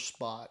of our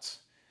spots.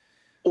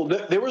 Well,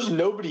 there was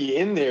nobody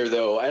in there,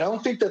 though. I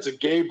don't think that's a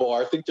gay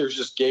bar. I think there's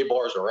just gay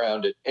bars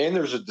around it. And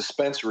there's a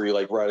dispensary,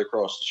 right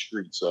across the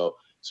street. So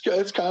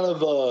it's kind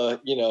of a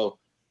little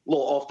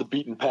off the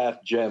beaten path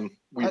gem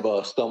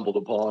we've stumbled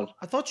upon.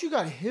 I thought you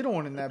got hit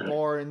on in that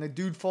bar and the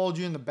dude followed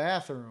you in the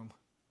bathroom.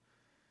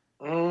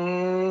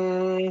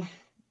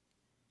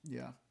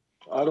 Yeah.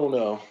 I don't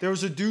know. There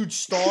was a dude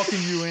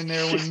stalking you in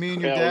there when me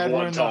and your dad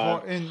were in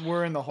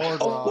the Hard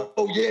Rock.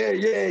 Oh yeah.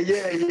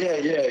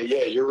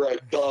 You're right.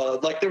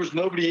 There was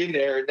nobody in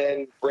there, and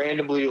then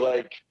randomly,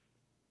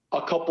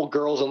 a couple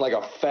girls and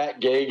a fat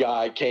gay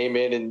guy came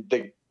in, and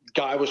the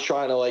guy was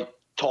trying to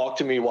talk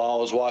to me while I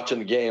was watching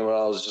the game, and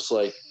I was just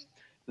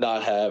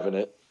not having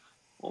it.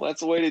 Well,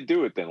 that's the way to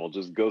do it then. We'll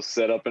just go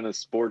set up in a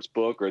sports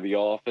book or the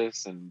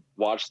office and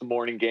watch the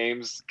morning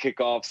games.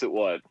 Kickoffs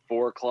at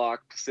 4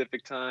 o'clock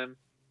Pacific time?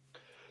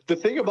 The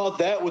thing about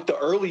that with the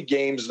early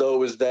games,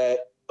 though, is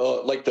that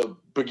the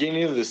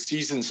beginning of the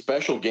season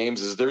special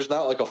games is there's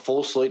not a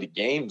full slate of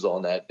games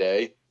on that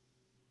day.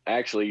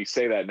 Actually, you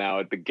say that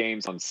now. The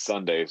game's on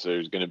Sunday, so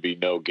there's going to be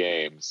no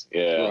games.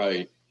 Yeah.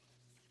 Right.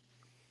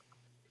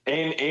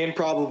 And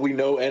probably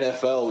no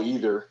NFL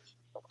either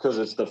because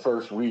it's the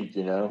first week,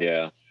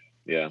 Yeah.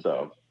 Yeah.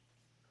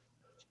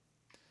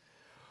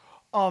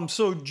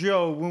 So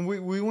Joe, when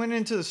we went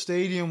into the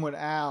stadium with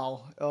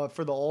Al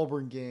for the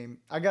Auburn game,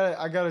 I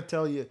gotta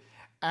tell you,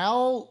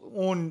 Al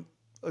on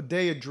a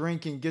day of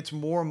drinking gets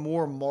more and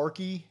more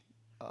marky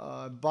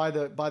by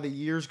the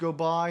years go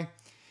by.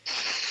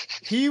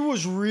 He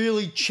was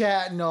really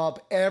chatting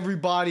up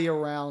everybody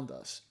around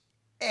us,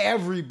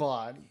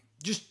 everybody,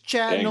 just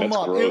chatting them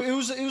up. It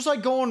was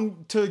like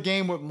going to a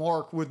game with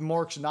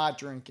Mark's not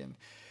drinking.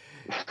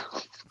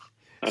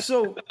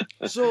 So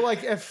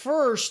like at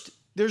first,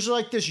 there's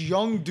like this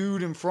young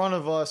dude in front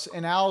of us,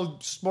 and Al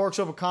sparks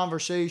up a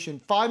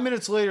conversation. 5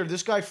 minutes later,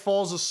 this guy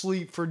falls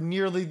asleep for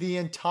nearly the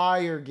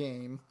entire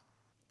game.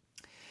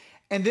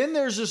 And then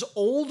there's this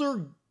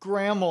older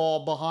grandma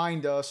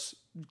behind us.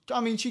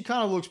 I mean, she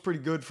kind of looks pretty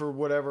good for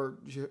whatever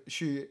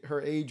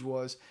her age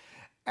was.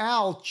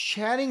 Al,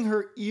 chatting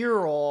her ear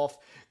off,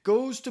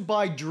 goes to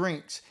buy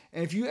drinks.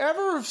 And if you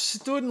ever have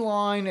stood in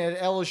line at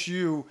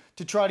LSU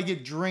to try to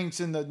get drinks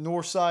in the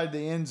north side of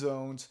the end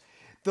zones,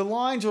 the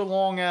lines are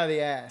long out of the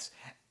ass.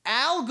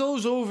 Al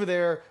goes over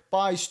there,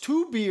 buys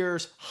 2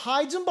 beers,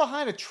 hides them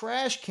behind a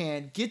trash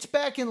can, gets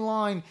back in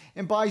line,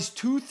 and buys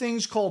 2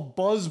 things called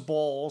Buzz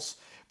Balls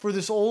for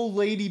this old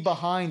lady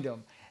behind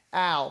him.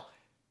 Al,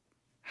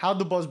 how'd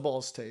the Buzz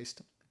Balls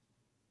taste?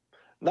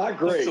 Not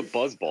great. What's a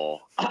Buzz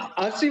Ball?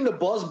 I've seen the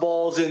Buzz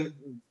Balls, and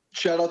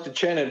shout out to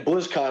Chen and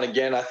BlizzCon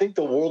again. I think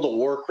the World of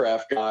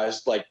Warcraft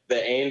guys, like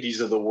the Andes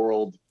of the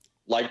world,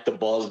 like the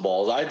Buzz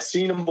Balls. I'd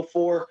seen them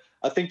before.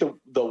 I think the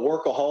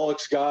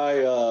Workaholics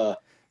guy,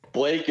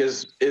 Blake,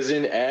 is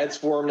in ads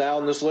for him now.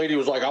 And this lady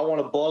was like, I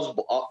want a Buzz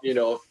Ball.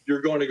 If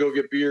you're going to go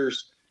get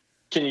beers,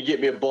 can you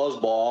get me a Buzz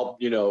Ball?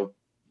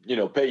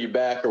 I'll, pay you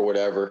back or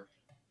whatever.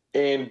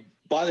 And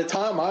by the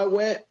time I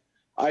went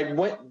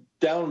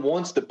down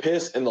once to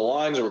piss, and the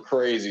lines were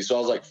crazy. So I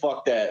was like,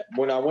 fuck that.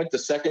 When I went the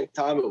second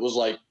time, it was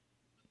like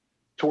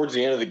towards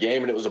the end of the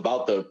game, and it was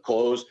about to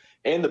close.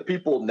 And the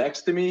people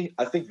next to me,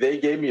 I think they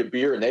gave me a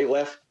beer and they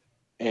left.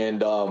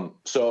 And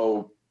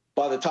so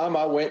by the time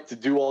I went to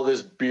do all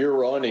this beer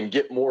run and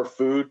get more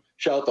food,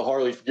 shout out to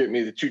Harley for getting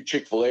me the 2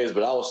 Chick-fil-A's,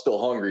 but I was still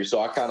hungry.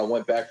 So I kind of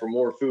went back for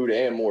more food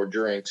and more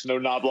drinks. No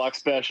Knobloch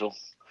special.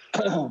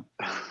 So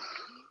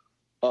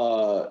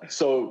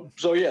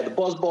yeah, the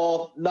Buzz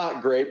Ball,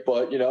 not great,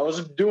 but I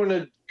was doing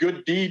a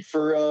good deed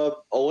for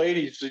a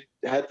lady who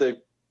had to,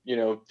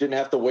 didn't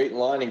have to wait in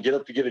line and get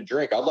up to get a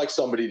drink. I'd like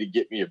somebody to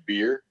get me a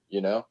beer,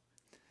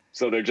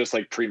 So they're just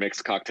like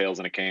pre-mixed cocktails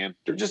in a can.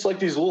 They're just like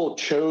these little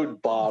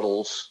chode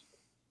bottles.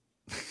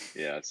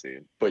 Yeah, I see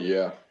it. But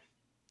yeah.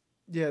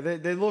 Yeah,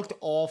 they looked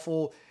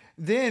awful.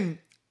 Then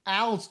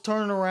Al's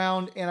turned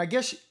around, and I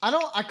guess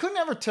I couldn't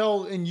ever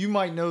tell, and you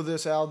might know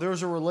this, Al.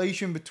 There's a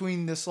relation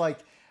between this, like,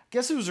 I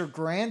guess it was her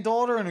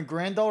granddaughter and a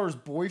granddaughter's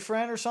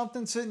boyfriend or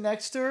something sitting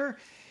next to her.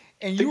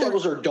 And I think that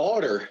was her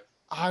daughter.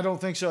 I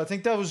don't think so. I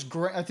think that was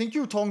I think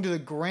you were talking to the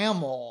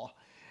grandma,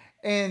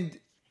 and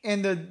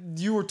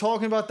you were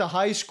talking about the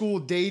high school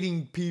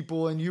dating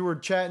people, and you were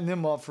chatting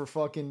them up for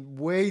fucking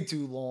way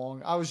too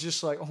long. I was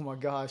just like, oh my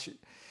gosh.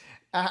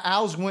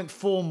 Al's went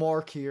full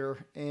mark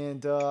here,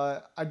 and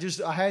I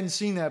hadn't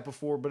seen that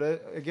before, but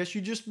I guess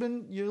you're a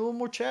little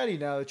more chatty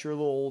now that you're a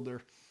little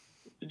older.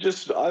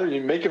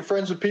 Making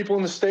friends with people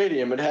in the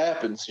stadium, it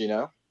happens,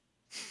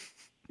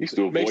 Used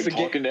to avoid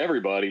talking to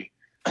everybody.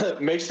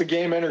 Makes the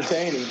game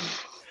entertaining.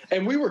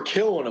 And we were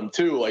killing them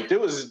too. Like, it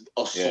was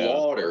a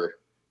slaughter.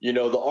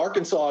 The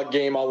Arkansas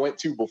game I went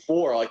to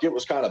before, like, it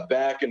was kind of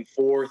back and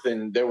forth,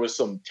 and there was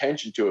some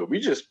tension to it. We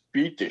just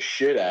beat the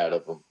shit out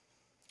of them.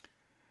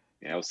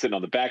 Yeah, I was sitting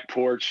on the back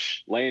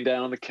porch, laying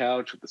down on the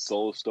couch with the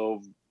Solo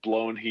Stove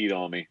blowing heat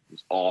on me. It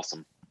was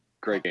awesome.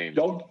 Great game.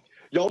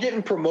 Y'all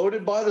getting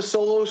promoted by the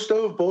Solo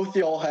Stove? Both of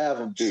y'all have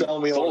them. Dude, sell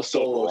me on a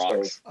Solo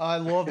Stove. I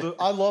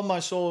love my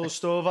Solo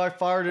Stove. I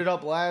fired it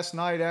up last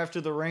night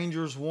after the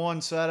Rangers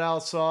won, sat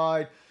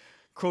outside,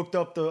 cooked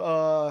up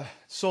the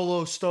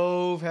Solo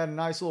Stove, had a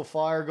nice little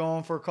fire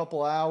going for a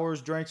couple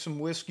hours, drank some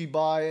whiskey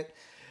by it.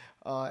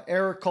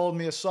 Eric called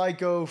me a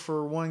psycho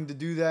for wanting to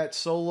do that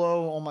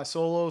solo on my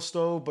Solo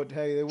Stove, but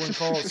hey, they wouldn't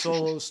call it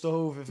Solo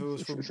Stove if it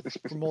was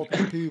for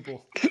multiple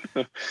people.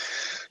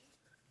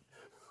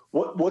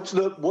 What's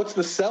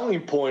the selling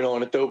point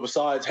on it though?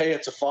 Besides, hey,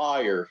 it's a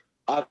fire.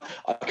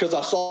 Because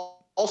I saw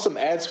some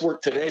ads for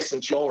it today.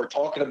 Since y'all were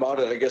talking about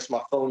it, I guess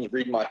my phone's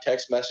reading my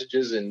text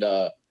messages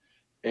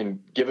and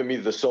giving me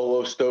the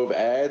Solo Stove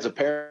ads.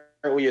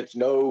 Apparently, it's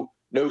no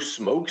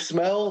smoke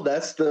smell.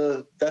 That's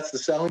the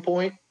selling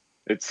point.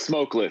 It's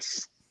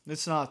smokeless.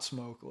 It's not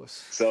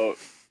smokeless. So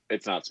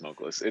it's not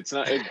smokeless. It's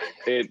not.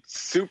 It's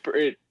super.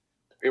 It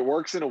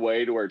works in a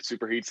way to where it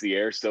superheats the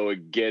air, so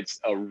it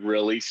gets a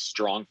really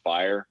strong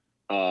fire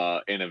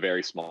in a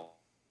very small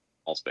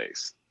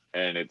space,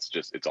 and it's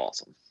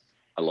awesome.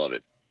 I love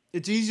it.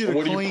 It's easy to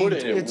clean.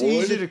 It's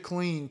easy to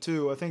clean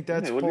too. I think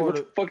that's part what of.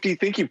 the fuck do you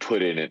think you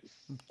put in it?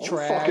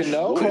 Trash,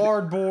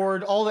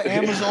 cardboard, all the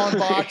Amazon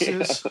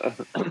boxes.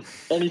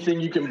 Anything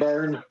you can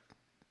burn.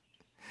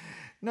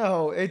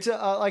 No, it's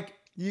like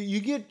You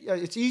get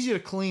it's easy to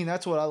clean.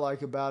 That's what I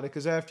like about it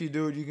because after you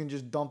do it, you can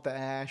just dump the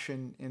ash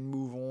and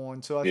move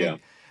on. So I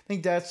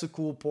think that's the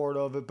cool part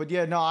of it. But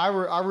yeah, no,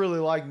 I really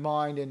like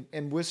mine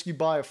and whiskey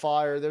by a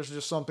fire. There's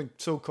just something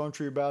so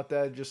country about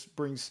that. It just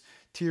brings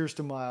tears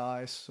to my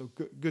eyes. So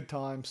good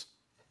times.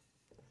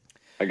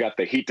 I got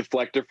the heat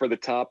deflector for the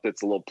top.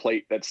 That's a little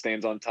plate that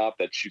stands on top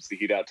that shoots the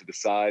heat out to the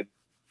side,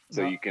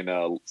 so you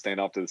can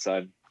stand off to the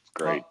side. It's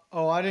great.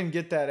 I didn't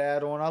get that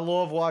add-on. I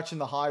love watching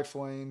the high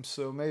flames,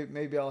 so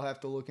maybe I'll have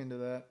to look into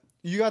that.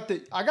 You got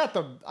I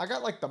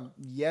got like the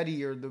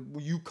Yeti or the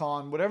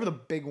Yukon, whatever the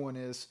big one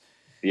is.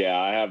 Yeah,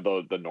 I have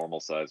the normal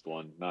sized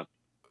one, not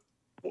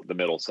the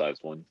middle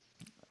sized one.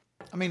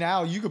 I mean,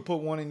 Al, you could put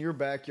one in your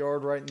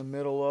backyard right in the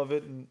middle of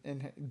it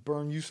and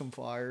burn you some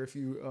fire if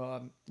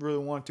you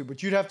really want to.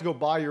 But you'd have to go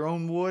buy your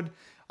own wood.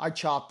 I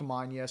chopped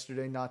mine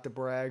yesterday, not to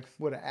brag.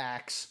 With an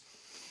axe.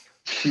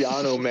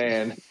 Piano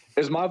man.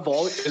 Is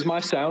my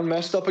sound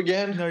messed up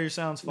again? No, your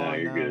sound's fine. No,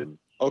 you're good.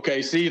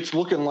 Okay, see, it's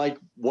looking like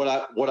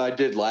what I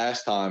did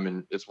last time,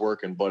 and it's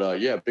working.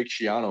 But yeah, big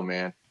Shiano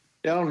man.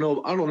 Yeah, I don't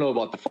know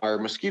about the fire.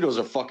 Mosquitoes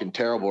are fucking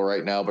terrible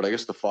right now, but I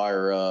guess the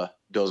fire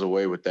does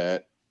away with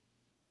that.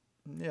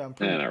 Yeah, I'm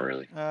pretty. Not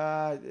really.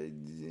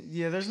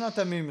 Yeah, there's not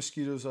that many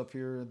mosquitoes up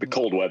here. The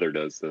cold weather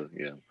does, though.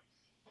 Yeah.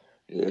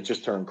 Yeah, it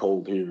just turned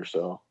cold here,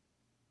 so.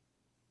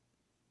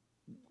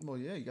 Well,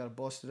 yeah, you got to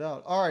bust it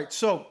out. All right,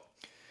 so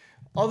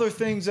other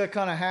things that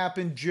kind of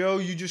happened. Joe,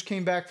 you just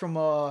came back from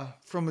a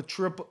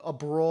trip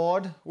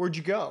abroad. Where'd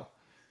you go?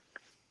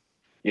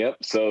 Yep.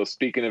 So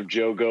speaking of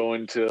Joe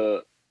going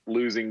to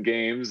losing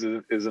games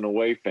as an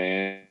away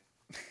fan,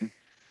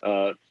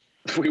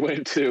 we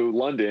went to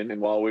London,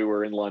 and while we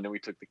were in London, we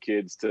took the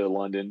kids to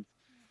London,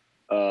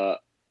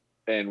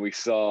 and we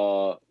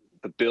saw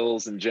the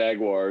Bills and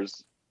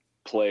Jaguars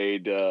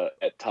played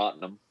at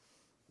Tottenham.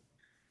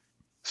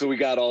 So we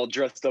got all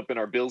dressed up in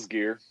our Bills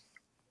gear,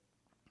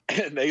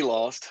 and they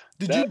lost.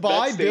 Did you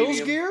buy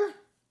Bills gear?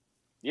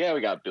 Yeah,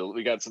 we got Bills.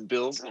 We got some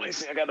Bills. Let me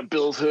see. I got a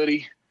Bills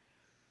hoodie.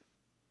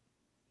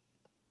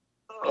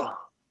 Oh.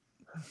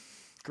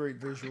 Great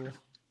visual.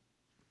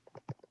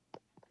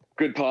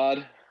 Good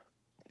pod.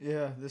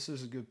 Yeah, this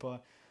is a good pod.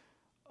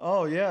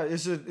 Oh yeah,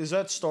 is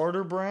that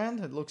starter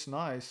brand? It looks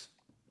nice.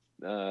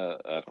 I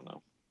don't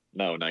know.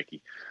 No,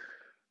 Nike.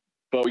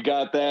 But we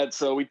got that.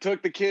 So we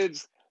took the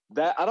kids.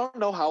 That I don't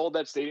know how old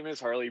that stadium is.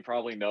 Harley, you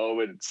probably know,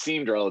 but it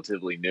seemed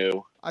relatively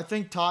new. I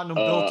think Tottenham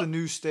built a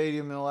new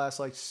stadium in the last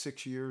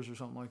 6 years or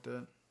something like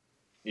that.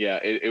 Yeah,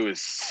 it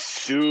was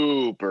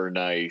super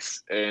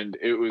nice, and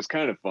it was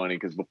kind of funny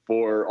because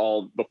before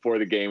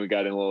the game, we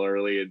got in a little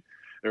early, and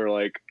they were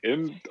like,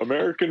 in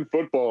American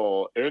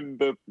football, and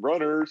the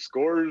runner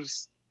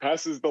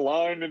passes the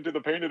line into the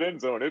painted end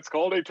zone. It's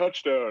called a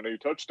touchdown. A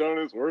touchdown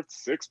is worth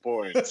 6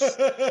 points.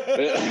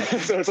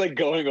 So it's like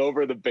going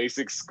over the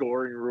basic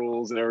scoring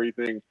rules and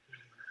everything.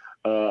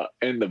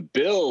 And the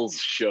Bills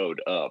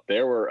showed up.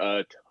 There were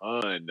a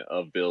ton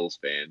of Bills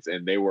fans,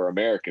 and they were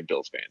American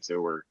Bills fans.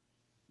 There were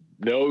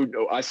no,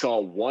 I saw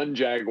one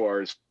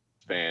Jaguars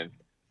fan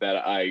that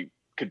I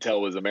could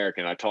tell was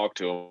American. I talked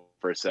to him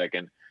for a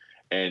second,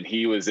 and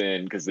he was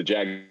in because the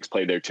Jags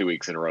played there 2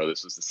 weeks in a row.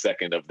 This was the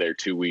second of their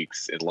 2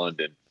 weeks in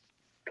London,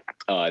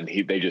 and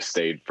they just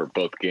stayed for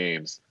both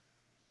games.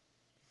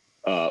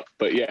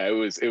 But yeah, it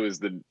was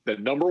the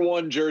number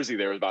one jersey.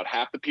 There was about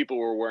half the people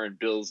were wearing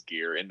Bills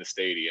gear in the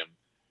stadium,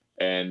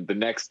 and the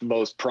next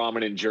most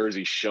prominent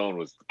jersey shown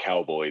was the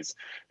Cowboys,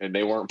 and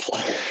they weren't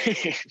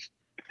playing.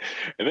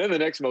 And then the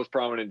next most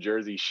prominent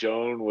jersey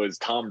shown was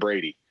Tom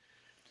Brady.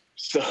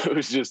 So it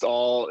was just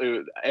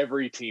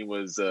every team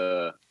was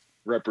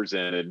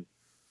represented.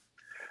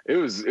 It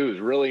was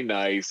really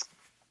nice.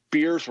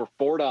 Beers were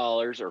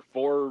 $4 or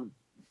 4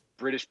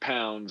 British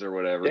pounds or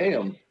whatever.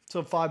 Damn.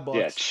 So $5.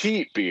 Yeah,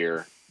 cheap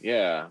beer.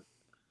 Yeah.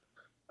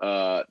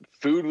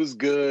 Food was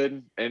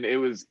good, and it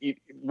was.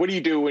 What do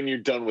you do when you're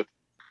done with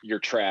your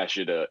trash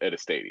at a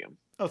stadium?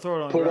 Oh,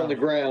 throw it on the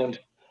ground.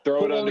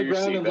 Throw Put it on under the your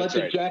ground seat. and That's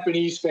let right. the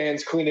Japanese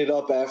fans clean it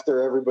up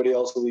after everybody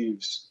else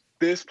leaves.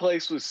 This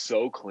place was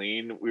so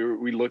clean.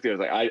 We looked at it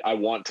like I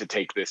want to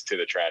take this to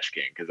the trash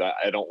can because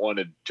I don't want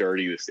to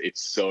dirty this.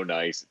 It's so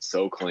nice. It's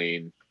so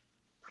clean.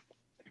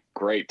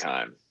 Great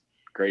time.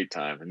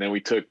 And then we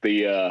took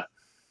a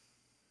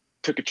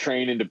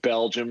train into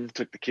Belgium.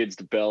 Took the kids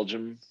to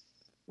Belgium.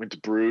 Went to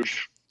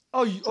Bruges.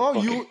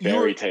 You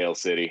Fairy Tale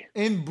City.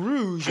 In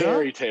Bruges,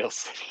 Fairy Tale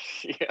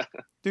City. Yeah.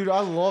 Dude,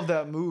 I love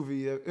that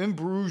movie. In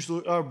Bruges,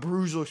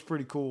 Bruges looks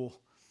pretty cool.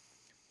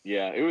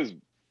 Yeah, it was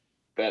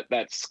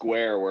that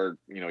square where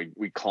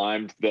we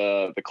climbed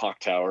the clock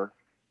tower,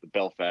 the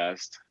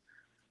Belfast,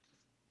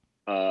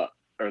 or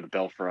the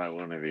Belfry,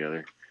 one or the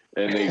other,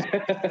 and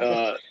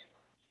they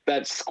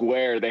that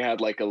square they had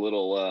like a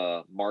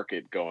little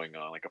market going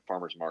on, like a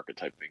farmer's market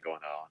type thing going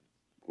on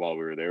while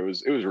we were there.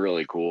 It was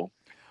really cool.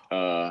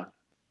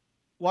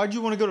 Why'd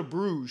you want to go to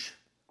Bruges?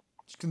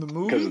 The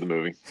movie? Because of the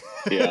movie.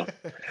 Yeah.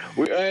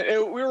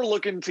 we were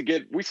looking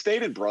to we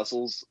stayed in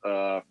Brussels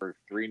for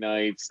 3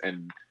 nights,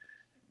 and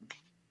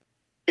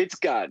it's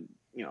got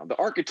the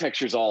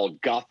architecture's all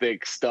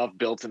Gothic stuff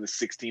built in the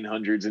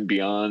 1600s and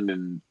beyond,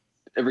 and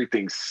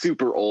everything's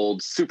super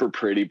old, super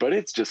pretty, but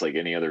it's just like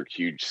any other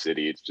huge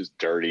city. It's just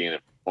dirty and a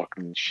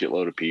fucking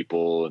shitload of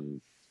people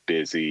and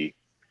busy.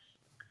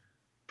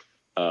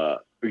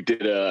 We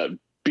did a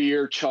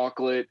beer,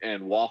 chocolate,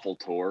 and waffle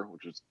tour,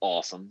 which was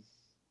awesome.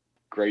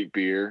 Great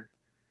beer.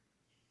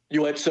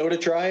 You let Soda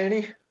try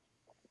any?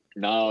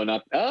 No,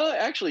 not.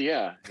 Actually,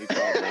 yeah. He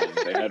tried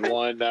one. They had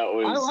one that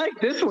was. I like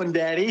this one,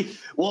 Daddy.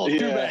 Well, too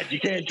bad you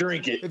can't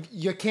drink it.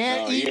 You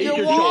can't No, eat you your eat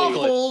your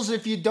waffles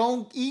if you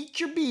don't eat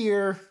your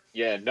beer.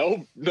 Yeah,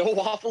 no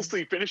waffles till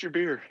you finish your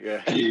beer.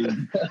 Yeah.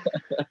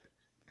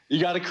 You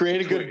got to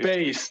create a good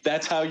base.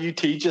 That's how you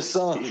teach a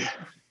son. Yeah.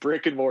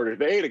 Brick and mortar.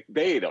 They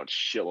ate a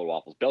shitload of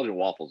waffles. Belgian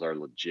waffles are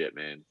legit,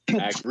 man.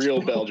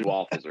 Real Belgian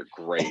waffles are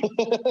great.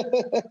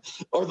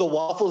 Are the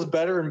waffles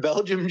better in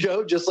Belgium,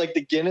 Joe? Just like the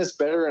Guinness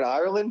better in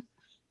Ireland?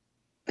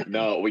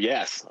 No, well,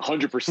 yes,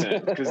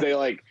 100%. Because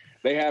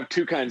they have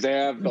two kinds. They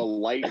have the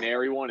light and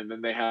airy one, and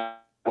then they have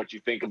what you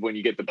think of when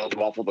you get the Belgian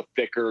waffle, the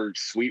thicker,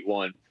 sweet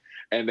one.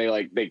 And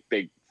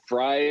they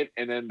fry it,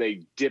 and then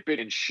they dip it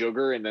in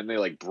sugar, and then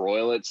they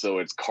broil it so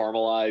it's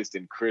caramelized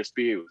and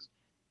crispy. It was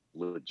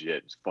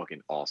legit. It's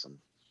fucking awesome.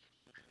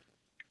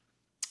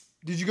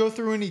 Did you go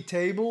through any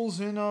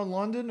tables in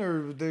London,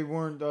 or they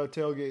weren't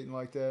tailgating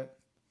like that?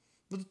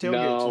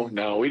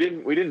 No, we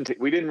didn't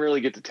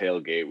really get to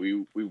tailgate.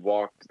 We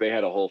walked. They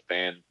had a whole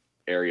fan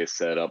area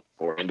set up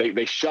for it, and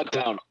they shut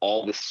down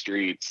all the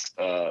streets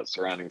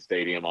surrounding the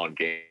stadium on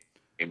game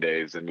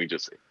days, and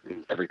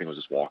everything was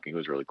just walking. It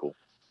was really cool.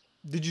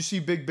 Did you see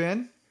Big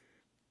Ben?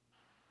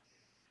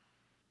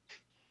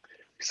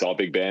 We saw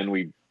Big Ben.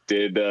 We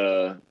did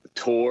a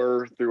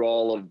tour through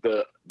all of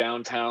the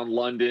downtown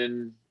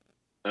London,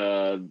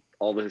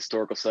 all the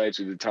historical sites.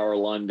 We did Tower of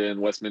London,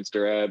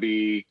 Westminster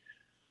Abbey,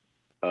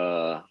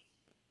 a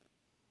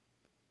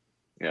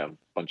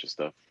bunch of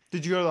stuff.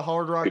 Did you go to the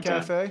Hard Rock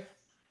Cafe?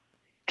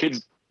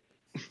 Kids,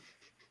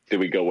 did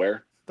we go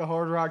where? The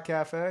Hard Rock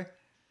Cafe?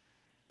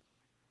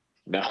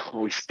 No,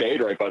 we stayed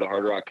right by the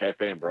Hard Rock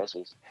Cafe in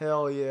Brussels.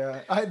 Hell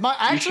yeah! I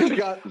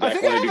think I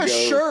have a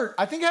shirt.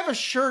 I think I have a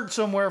shirt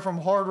somewhere from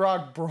Hard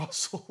Rock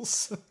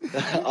Brussels.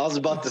 I was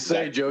about to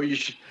say, Joe, you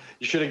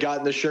should have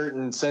gotten the shirt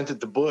and sent it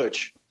to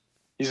Butch.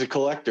 He's a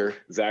collector.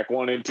 Zach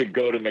wanted to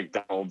go to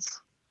McDonald's.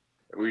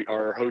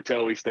 Our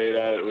hotel we stayed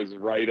at, it was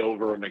right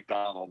over a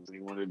McDonald's. He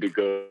wanted to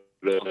go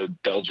to the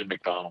Belgian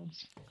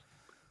McDonald's.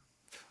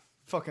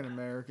 Fucking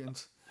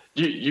Americans.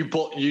 You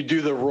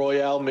do the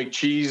Royale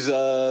McCheese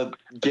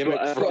gimmick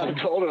from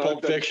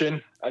Pulp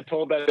Fiction. I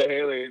told that to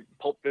Haley.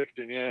 Pulp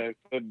Fiction, yeah. I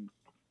said,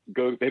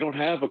 go. They don't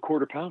have a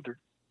quarter pounder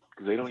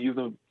because they don't use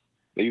them.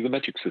 They use the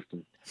metric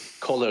system.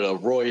 Call it a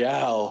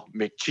Royale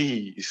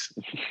McCheese.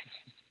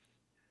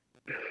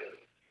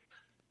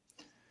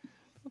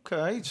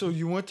 Okay, so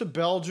you went to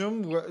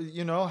Belgium.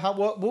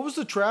 What was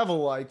the travel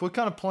like? What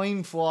kind of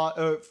plane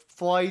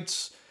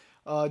flights?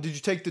 Did you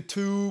take the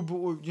tube?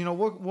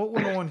 What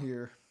went on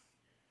here?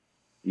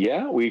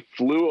 Yeah, we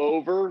flew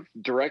over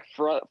direct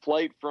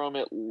flight from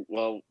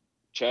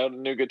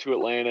Chattanooga to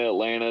Atlanta,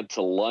 Atlanta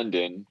to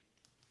London.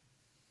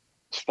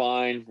 It's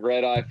fine,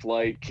 red-eye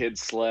flight.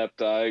 Kids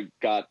slept. I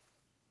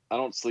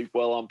don't sleep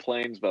well on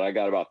planes, but I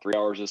got about 3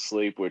 hours of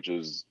sleep, which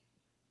is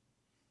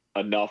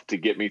enough to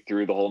get me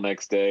through the whole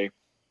next day.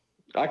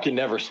 I can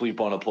never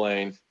sleep on a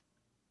plane.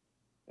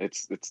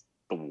 It's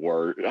the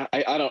word.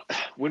 I don't.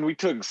 When we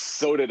took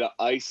Soda to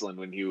Iceland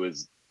when he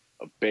was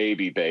a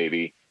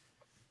baby.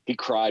 He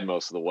cried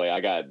most of the way.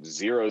 I got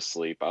zero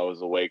sleep. I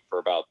was awake for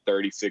about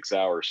 36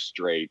 hours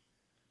straight.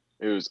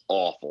 It was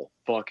awful,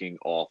 fucking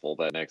awful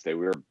that next day.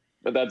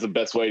 But that's the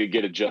best way to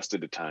get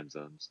adjusted to time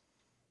zones.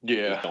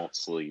 Yeah. Just don't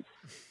sleep.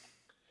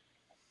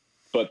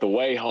 But the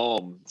way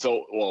home,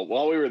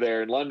 while we were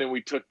there in London,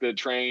 we took the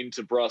train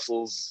to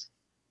Brussels.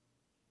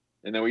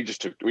 And then we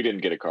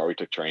didn't get a car. We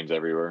took trains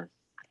everywhere.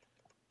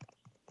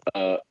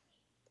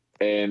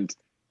 And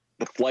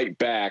the flight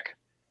back,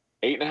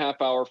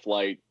 8.5-hour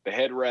flight. The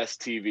headrest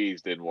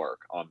TVs didn't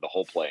work on the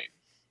whole plane.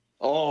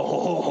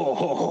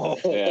 Oh,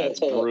 yeah, it's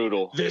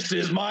brutal. This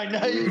is my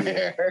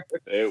nightmare.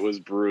 It was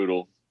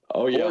brutal.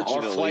 Oh yeah,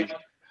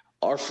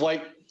 our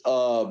flight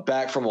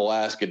back from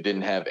Alaska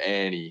didn't have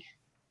any.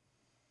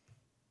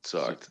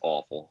 Sucked. It's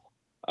awful.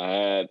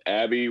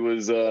 Abby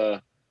was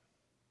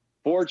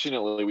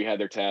fortunately we had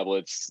their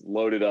tablets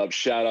loaded up.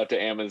 Shout out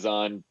to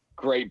Amazon.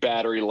 Great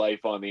battery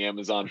life on the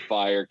Amazon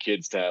Fire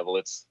Kids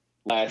tablets.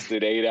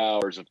 Lasted 8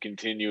 hours of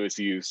continuous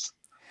use.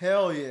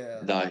 Hell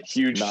yeah!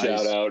 Huge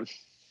shout out.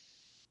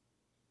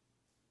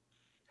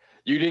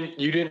 You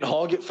didn't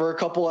hog it for a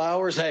couple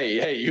hours.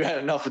 Hey, you had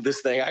enough of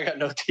this thing. I got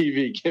no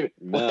TV.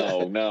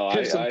 No.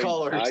 Give some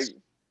colors.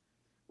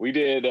 We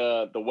did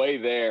the way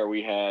there.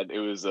 It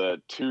was a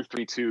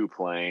 232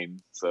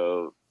 plane.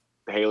 So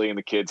Haley and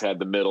the kids had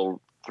the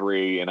middle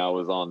three, and I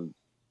was on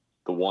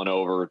the one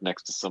over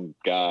next to some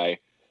guy,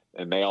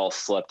 and they all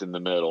slept in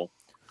the middle.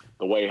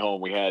 The way home,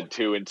 we had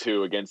 2 and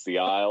 2 against the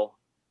aisle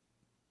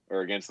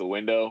or against the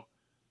window.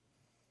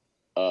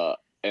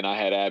 And I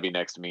had Abby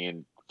next to me,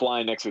 and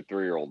flying next to a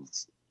 3-year-old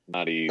is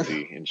not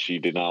easy, and she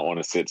did not want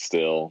to sit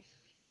still.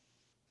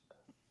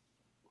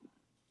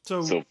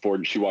 So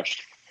she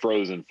watched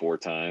Frozen 4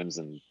 times,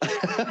 and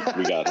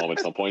we got home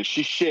at some point.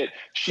 She shit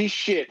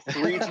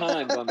 3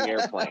 times on the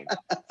airplane.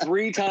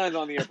 3 times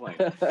on the airplane.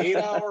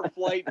 8-hour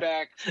flight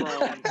back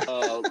from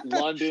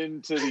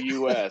London to the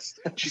U.S.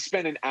 She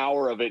spent an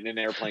hour of it in an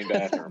airplane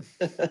bathroom.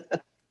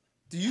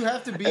 Do you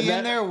have to be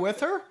in there with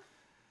her?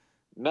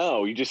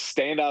 No, you just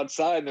stand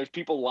outside, and there's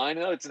people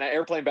lining up. It's an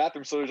airplane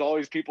bathroom, so there's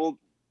always people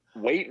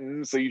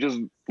waiting. So you just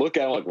look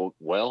at them like,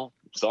 well,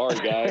 sorry,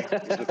 guy.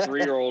 There's a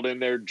 3-year-old in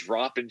there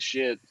dropping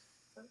shit.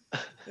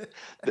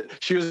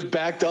 She was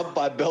backed up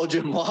by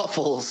Belgian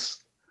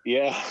waffles.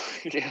 Yeah.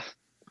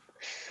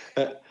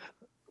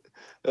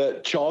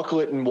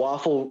 Chocolate and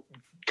waffle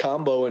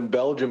combo in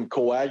Belgium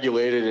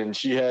coagulated, and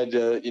she had,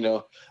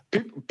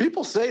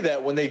 people say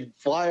that when they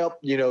fly up,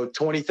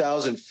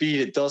 20,000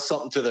 feet, it does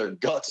something to their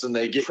guts, and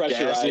they get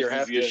gassy or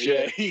have to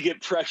shit. Yeah, you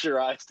get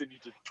pressurized, and you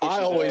just.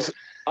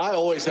 I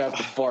always have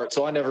to fart,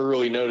 so I never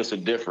really notice a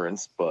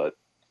difference, but.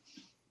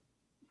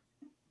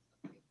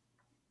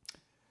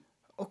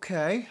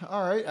 Okay,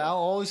 all right. Al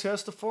always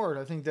has to fart.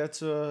 I think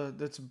that's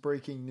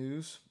breaking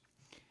news.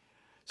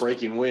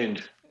 Breaking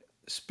wind.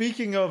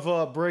 Speaking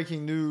of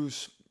breaking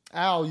news,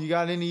 Al, you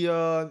got any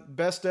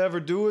best to ever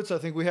do it's? I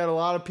think we had a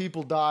lot of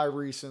people die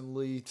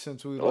recently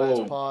since we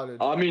last potted.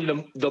 I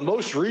mean, the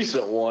most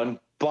recent one,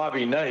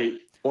 Bobby Knight,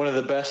 one of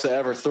the best to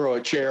ever throw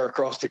a chair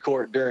across the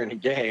court during a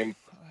game.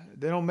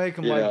 They don't make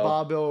them like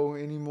Bobo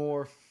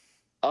anymore.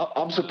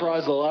 I'm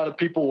surprised a lot of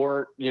people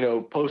weren't,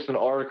 posting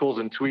articles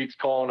and tweets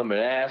calling him an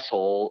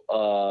asshole.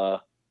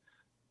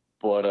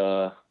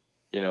 But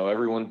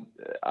everyone,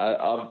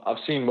 I've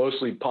seen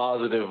mostly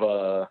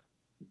positive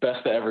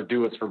best to ever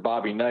do it's for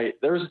Bobby Knight.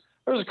 There's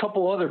a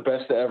couple other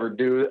best to ever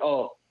do.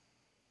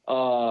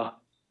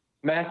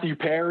 Matthew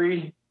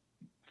Perry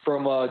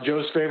from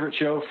Joe's favorite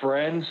show,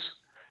 Friends,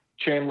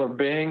 Chandler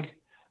Bing.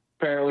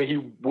 Apparently he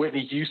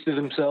Whitney Houston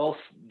himself.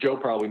 Joe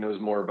probably knows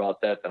more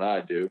about that than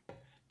I do.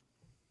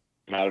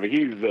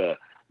 He's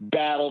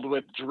battled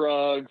with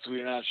drugs.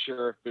 We're not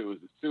sure if it was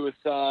a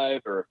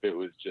suicide or if it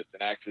was just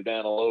an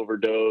accidental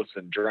overdose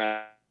and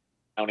drowning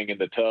in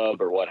the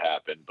tub or what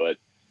happened. But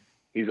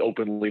he's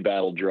openly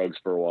battled drugs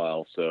for a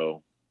while.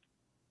 So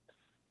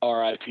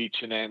R.I.P.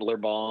 Chandler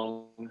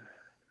Bong.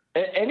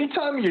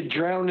 Anytime you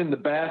drown in the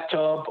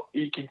bathtub,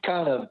 you can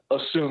kind of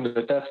assume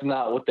that that's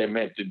not what they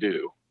meant to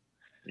do.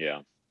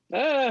 Yeah.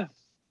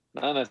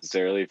 Not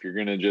necessarily. If you're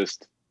going to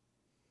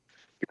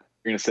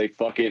say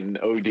fuck it and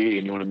OD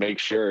and you want to make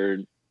sure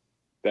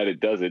that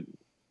it does it,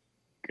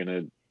 you're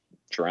going to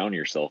drown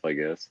yourself, I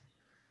guess.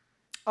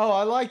 Oh,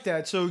 I like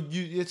that. So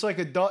it's like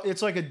a double.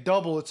 It's a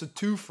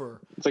twofer.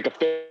 It's like a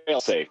fail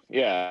safe.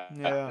 Yeah.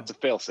 It's a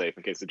fail safe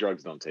in case the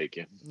drugs don't take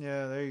you.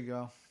 Yeah, there you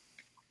go.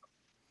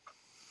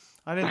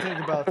 I didn't think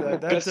about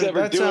that. Best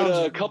ever do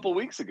it a couple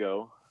weeks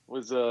ago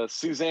was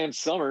Suzanne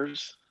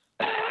Summers.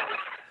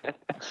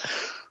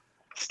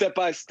 Step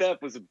by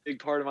Step was a big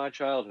part of my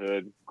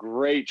childhood.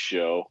 Great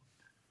show.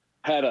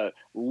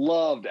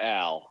 Loved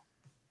Al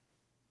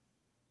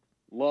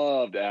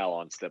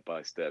on Step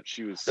by Step.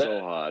 She was so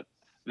hot.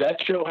 That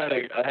show had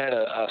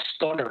a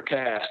stunner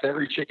cast.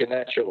 Every chick in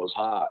that show was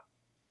hot.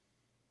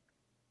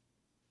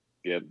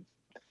 Yep.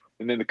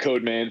 And then the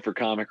Code Man for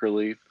comic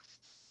relief.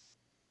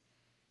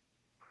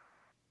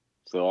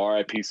 So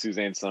R.I.P.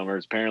 Suzanne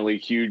Summers. Apparently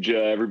huge,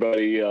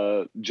 everybody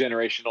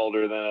generation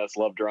older than us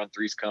loved her on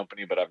Three's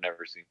Company, but I've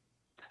never seen.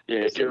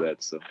 Yeah,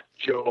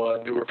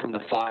 Joe knew her from the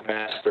Thigh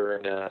Master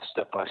and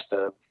Step by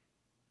Step.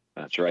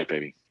 That's right,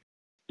 baby.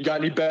 You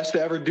got any best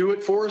to ever do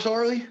it for us,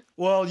 Harley?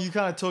 Well, you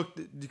kind of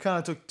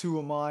took two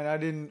of mine. I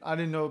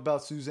didn't know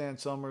about Suzanne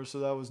Summers, so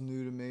that was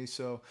new to me.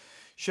 So,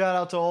 shout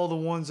out to all the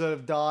ones that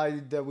have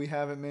died that we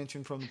haven't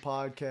mentioned from the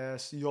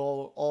podcast. You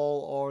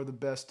all are the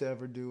best to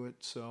ever do it.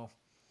 So,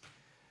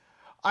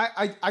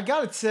 I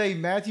gotta say,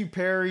 Matthew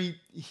Perry,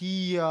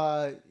 he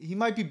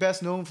might be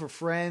best known for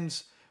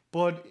Friends,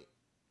 but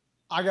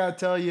I gotta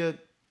tell you,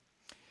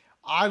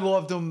 I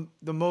loved him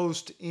the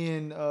most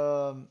in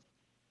the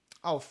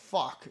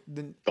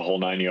Whole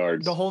 9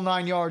 yards. The Whole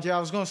 9 yards. Yeah, I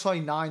was gonna say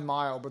 9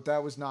 Mile, but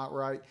that was not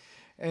right.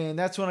 And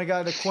that's when I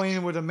got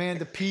acquainted with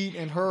Amanda Peet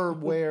and her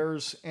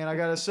wares. And I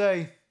gotta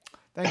say,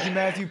 thank you,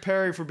 Matthew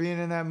Perry, for being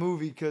in that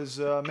movie, because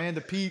Amanda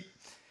Peet,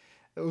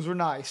 those were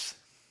nice.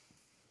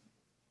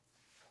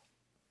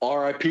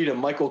 R.I.P. to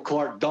Michael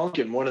Clark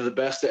Duncan, one of the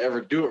best to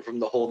ever do it from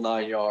the Whole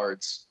 9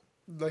 yards.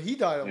 But he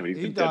died. Yeah,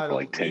 he died for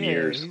like 10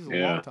 years. He's a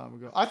long time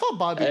ago. I thought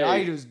Bobby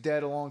Knight was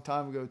dead a long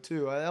time ago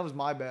too. That was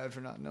my bad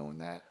for not knowing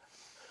that.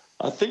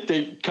 I think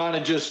they kind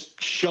of just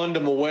shunned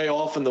him away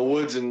off in the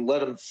woods and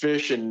let him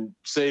fish and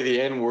say the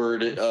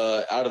N-word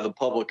out of the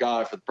public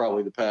eye for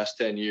probably the past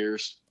 10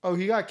 years. Oh,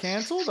 he got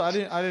canceled?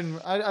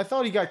 I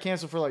thought he got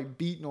canceled for like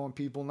beating on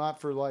people, not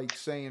for like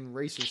saying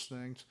racist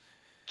things.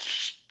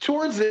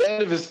 Towards the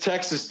end of his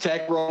Texas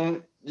Tech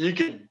run, you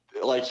could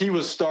he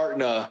was starting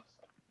to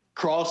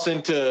cross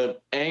into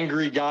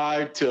angry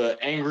guy to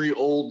angry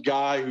old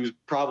guy who's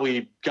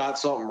probably got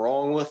something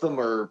wrong with him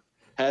or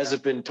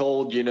hasn't been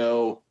told,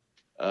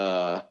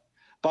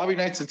 Bobby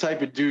Knight's the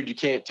type of dude you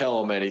can't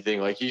tell him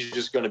anything. Like, he's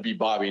just going to be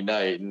Bobby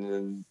Knight.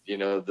 And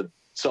then,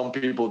 some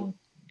people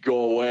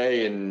go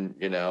away and,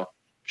 I'm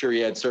sure he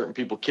had certain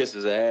people kiss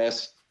his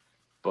ass.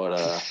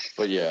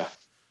 But yeah,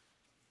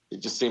 he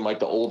just seemed like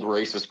the old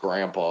racist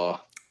grandpa.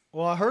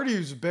 Well, I heard he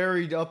was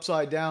buried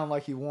upside down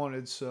like he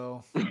wanted,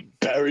 so.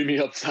 Bury me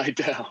upside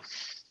down.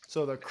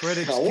 So the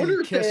critics I wonder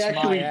can if kiss they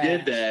actually my ass.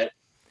 did that.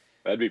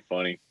 That'd be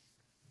funny.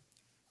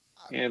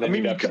 And then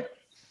you'd have to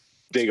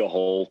dig a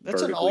hole.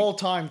 That's vertically. an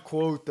all-time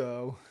quote,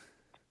 though.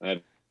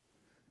 That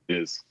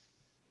is.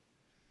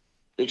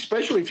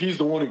 Especially if he's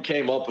the one who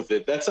came up with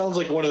it. That sounds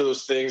like one of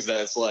those things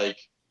that's like.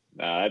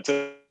 Nah, it's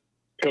a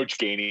Coach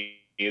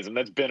Gaineyism.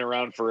 That's been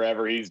around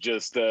forever. He's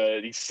just,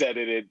 he said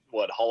it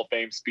at, Hall of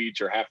Fame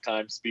speech or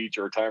halftime speech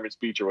or retirement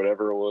speech or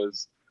whatever it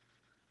was.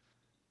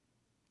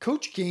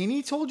 Coach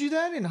Gainey told you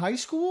that in high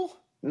school?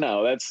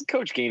 No, that's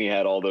Coach Gainey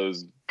had all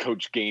those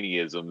Coach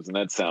Gaineyisms, and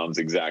that sounds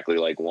exactly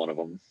like one of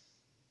them.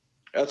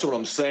 That's what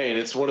I'm saying.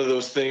 It's one of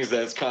those things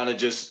that's kind of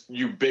just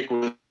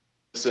ubiquitous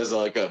as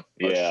like a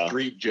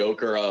street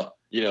joke or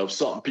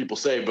something people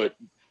say. But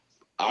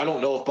I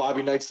don't know if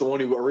Bobby Knight's the one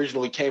who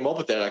originally came up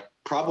with that. I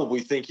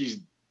probably think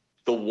he's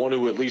the one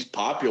who at least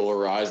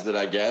popularized it,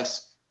 I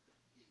guess.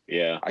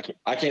 Yeah.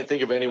 I can't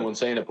think of anyone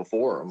saying it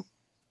before him.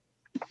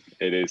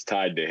 It is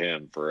tied to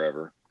him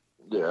forever.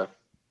 Yeah.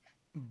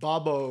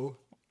 Bobo.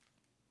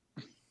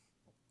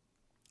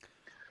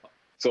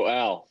 So,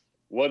 Al,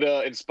 what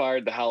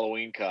inspired the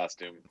Halloween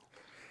costume?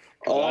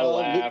 I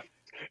laughed.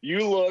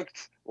 You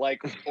looked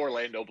like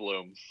Orlando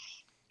Bloom.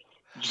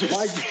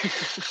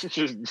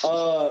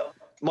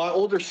 My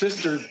older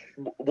sister,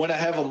 when I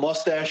have a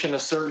mustache and a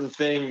certain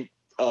thing,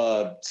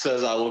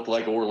 says I look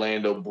like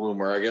Orlando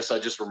Bloom. Or I guess I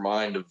just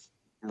remind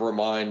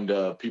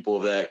people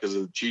of that because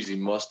of the cheesy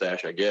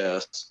mustache, I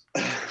guess.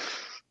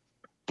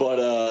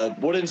 But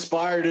what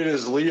inspired it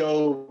is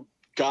Leo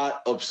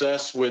got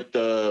obsessed with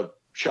the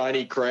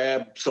Shiny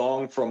Crab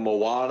song from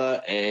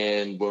Moana,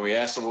 and when we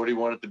asked him what he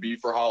wanted to be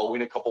for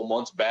Halloween a couple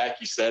months back,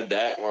 he said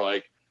that, and we're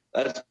like,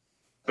 that's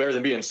better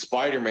than being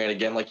Spider-Man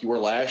again like you were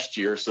last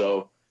year.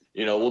 So,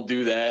 we'll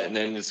do that, and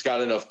then it's got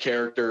enough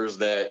characters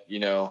that,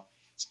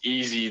 it's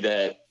easy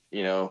that,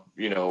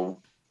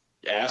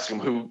 ask him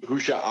who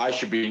I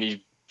should be, and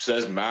he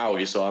says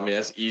Maui. So, I mean,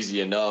 that's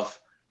easy enough,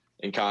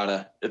 and kind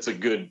of it's a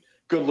good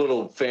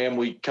little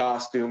family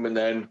costume. And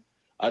then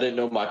I didn't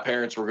know my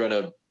parents were going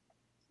to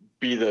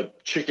be the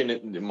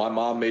chicken. My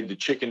mom made the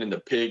chicken and the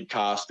pig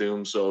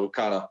costume. So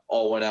kind of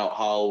all went out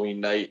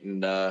Halloween night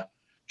and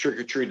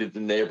trick-or-treated the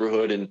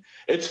neighborhood. And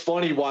it's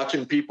funny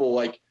watching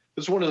people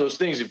it's one of those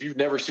things. If you've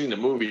never seen the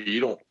movie,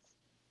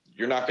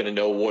 you're not going to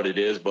know what it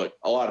is, but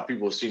a lot of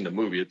people have seen the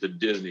movie. It's a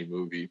Disney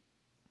movie.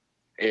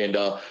 And,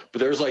 but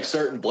there's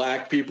certain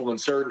black people and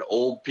certain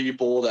old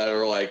people that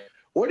are like,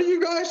 what are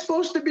you guys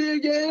supposed to be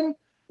again?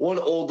 One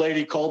old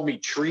lady called me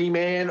Tree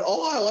Man.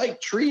 Oh, I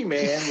like Tree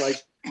Man.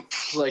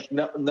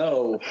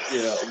 No,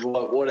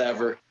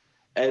 whatever.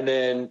 And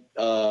then,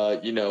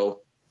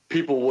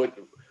 people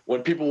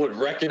would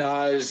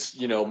recognize,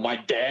 my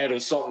dad or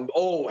something.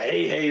 Oh,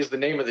 hey is the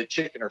name of the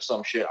chicken or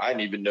some shit. I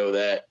didn't even know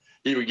that.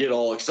 He would get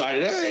all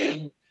excited.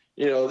 Hey,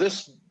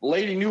 this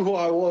lady knew who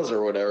I was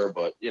or whatever.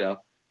 But, it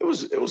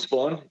was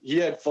fun. He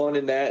had fun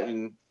in that,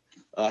 and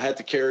had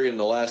to carry him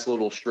the last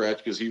little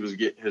stretch because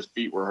his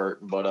feet were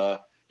hurting.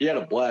 But, he had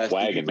a blast.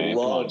 Wagon, man.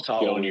 Come on, get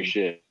on your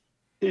shit.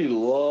 He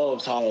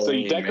loves Halloween. So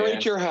you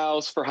decorate your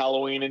house for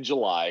Halloween in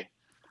July.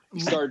 You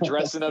start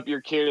dressing up your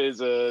kid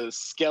as a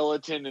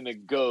skeleton and a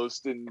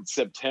ghost in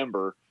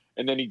September,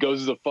 and then he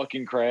goes as a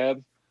fucking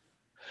crab.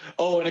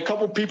 Oh, and a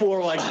couple people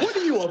are like, what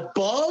are you, a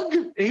bug?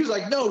 And he's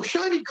like, no,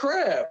 shiny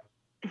crab.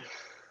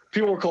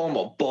 People were calling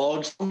him a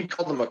bug. Somebody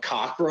called him a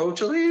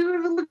cockroach. He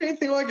didn't look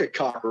anything like a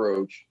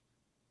cockroach.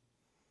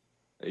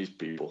 These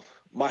people.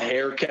 My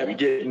hair kept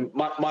getting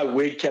my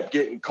wig kept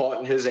getting caught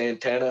in his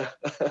antenna.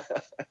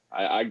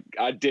 I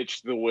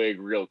ditched the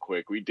wig real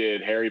quick. We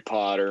did Harry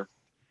Potter.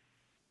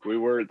 We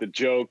were the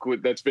joke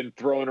that's been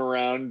thrown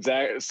around.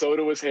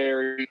 Soda was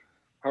Harry.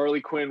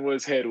 Harley Quinn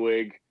was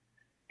Hedwig.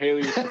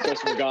 Haley was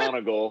Professor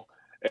McGonagall.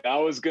 And I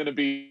was going to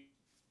be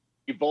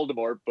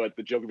Voldemort, but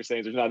the joke of saying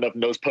is there's not enough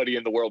nose putty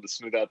in the world to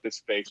smooth out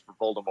this face for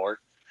Voldemort.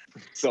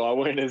 So I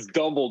went as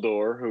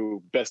Dumbledore,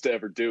 who best to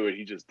ever do it.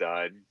 He just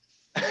died.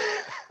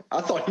 I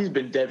thought he's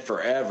been dead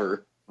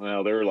forever.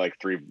 Well, there were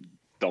 3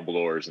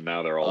 Dumbledores, and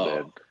now they're all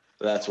dead.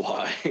 That's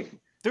why.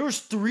 There was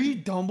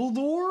 3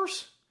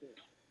 Dumbledores?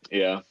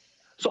 Yeah.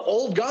 So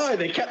old guy,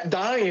 they kept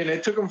dying.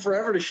 It took him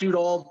forever to shoot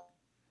all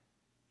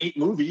 8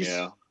 movies.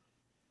 Yeah.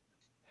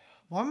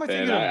 Why am I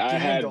thinking of Gandalf? I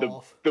had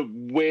the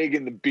wig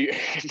and the beard.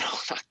 No,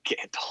 not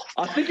Gandalf.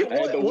 I think it was.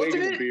 I had the wig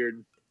and the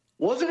beard.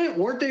 Wasn't it?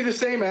 Weren't they the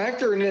same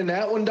actor? And then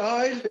that one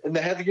died, and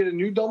they had to get a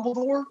new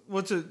Dumbledore.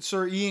 What's it,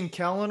 Sir Ian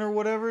Kellen or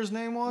whatever his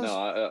name was? No,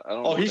 I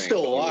don't. Oh, he's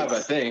still alive, I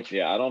think.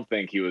 Yeah, I don't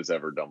think he was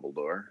ever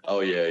Dumbledore.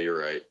 Oh yeah, you're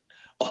right.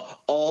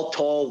 All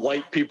tall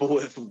white people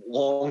with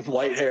long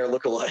white hair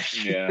look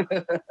alike. Yeah,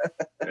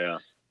 yeah.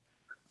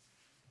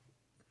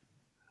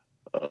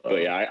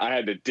 But yeah, I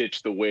had to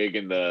ditch the wig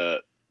and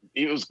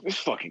it was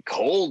fucking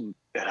cold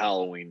at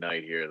Halloween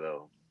night here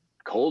though.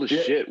 Cold as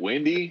shit,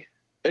 windy.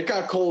 It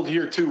got cold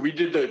here too. We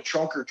did the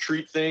trunk or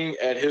treat thing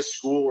at his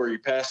school where you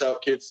pass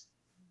out kids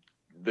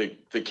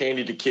the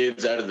candy to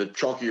kids out of the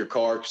trunk of your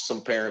car because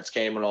some parents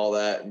came and all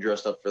that and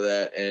dressed up for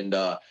that. And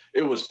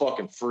it was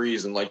fucking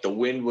freezing. Like the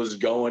wind was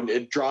going.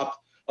 It dropped,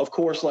 of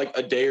course, like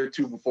a day or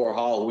two before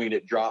Halloween,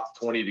 it dropped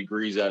 20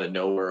 degrees out of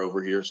nowhere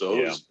over here. So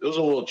it was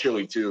a little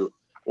chilly too.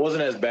 It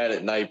wasn't as bad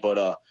at night,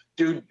 but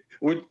dude,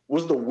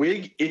 was the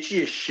wig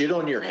itchy as shit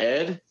on your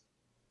head?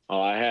 Oh,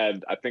 I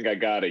think I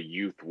got a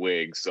youth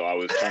wig, so I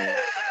was trying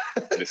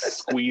to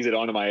squeeze it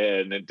onto my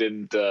head, and it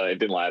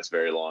didn't last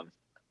very long.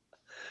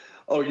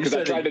 Oh, because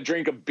I tried to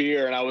drink a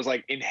beer and I was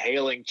like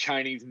inhaling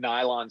Chinese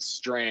nylon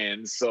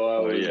strands,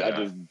 so I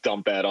just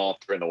dumped that off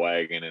in the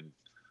wagon and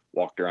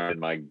walked around in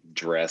my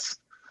dress.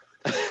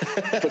 Who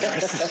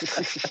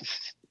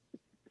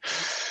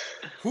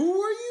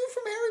were you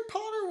from Harry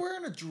Potter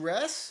wearing a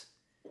dress?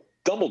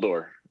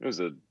 Dumbledore. It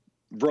was a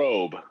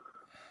robe.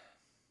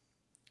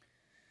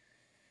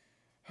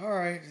 All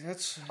right,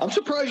 I'm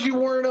surprised you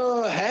weren't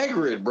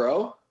Hagrid,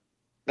 bro.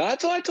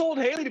 That's what I told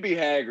Haley to be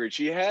Hagrid.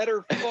 She had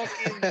her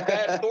fucking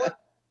Matt Thornton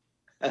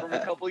from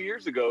a couple of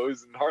years ago.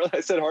 And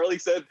Harley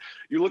said,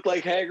 you look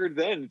like Hagrid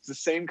then. It's the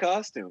same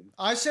costume.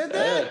 I said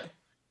that?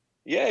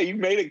 Yeah, you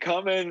made a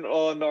comment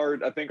on our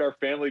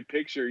family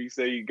picture. You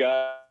say you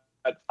got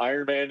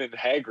Iron Man and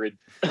Hagrid.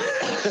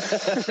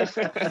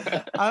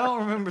 I don't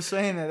remember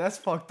saying that. That's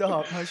fucked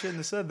up. I shouldn't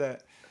have said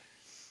that.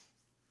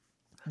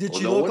 Did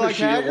she look like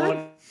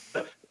Hagrid?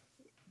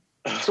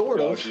 Sort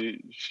of. She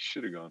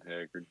should have gone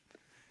Hagrid.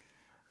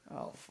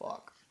 Oh,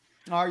 fuck.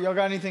 All right, y'all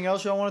got anything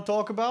else y'all want to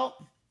talk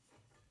about?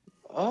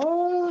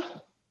 I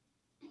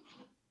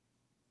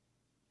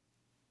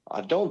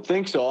don't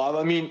think so.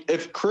 I mean,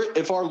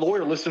 if our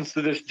lawyer listens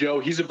to this, Joe,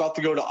 he's about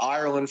to go to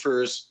Ireland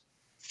for his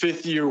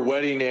 5th-year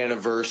wedding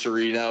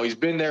anniversary. Now, he's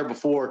been there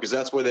before because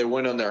that's where they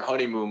went on their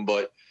honeymoon.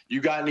 But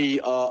you got any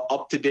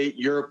up-to-date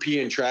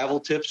European travel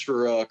tips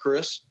for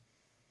Chris?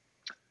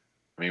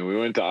 I mean, we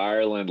went to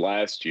Ireland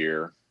last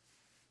year.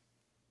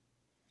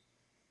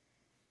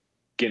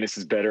 Guinness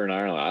is better in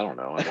Ireland. I don't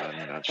know.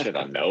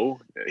 I know.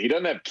 He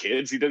doesn't have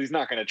kids. He's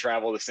not going to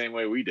travel the same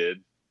way we did.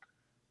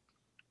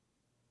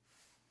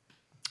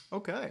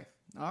 Okay.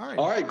 All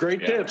right.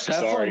 Great tips.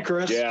 Have fun,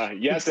 Chris. Yeah.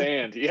 Yes,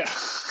 and yeah.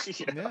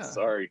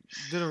 Sorry.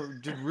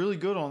 Did really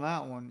good on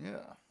that one.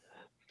 Yeah.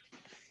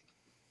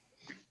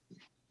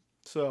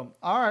 So,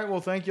 all right.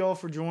 Well, thank you all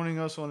for joining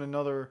us on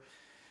another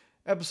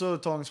episode of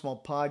Talking Small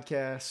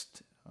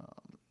Podcast.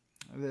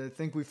 I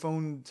think we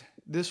phoned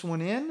this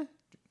one in.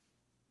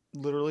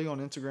 Literally on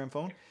Instagram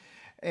phone,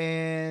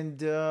 and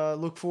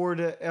look forward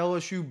to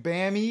LSU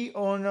Bammy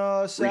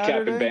on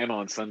Saturday. Recapping Bama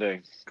on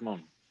Sunday. Come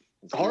on,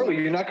 Harley,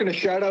 you're not going to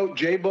shout out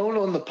J-Bone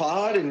on the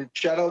pod and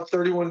shout out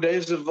 31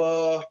 Days of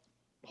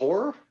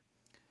Horror,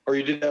 or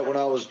you did that when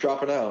I was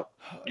dropping out?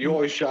 You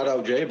always shout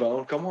out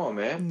J-Bone. Come on,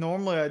 man.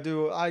 Normally I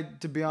do.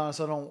 To be honest,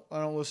 I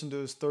don't listen to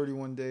his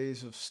 31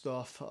 Days of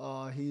stuff.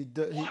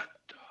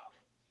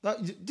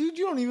 Dude,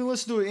 you don't even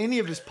listen to any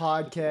of his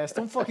podcasts.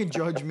 Don't fucking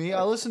judge me.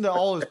 I listen to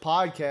all his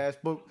podcasts,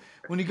 but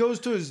when he goes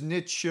to his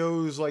niche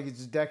shows like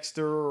it's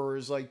Dexter or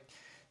his like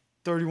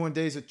 31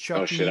 Days of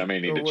Chucky. Oh shit! I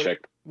may need to check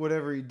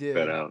whatever he did.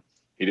 That out.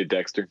 He did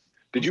Dexter.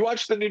 Did you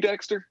watch the new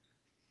Dexter?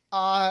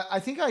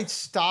 I think I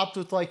stopped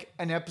with like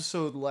an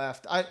episode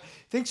left. I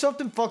think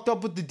something fucked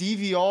up with the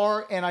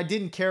DVR, and I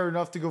didn't care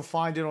enough to go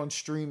find it on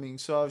streaming.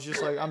 So I was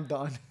just like, I'm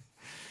done.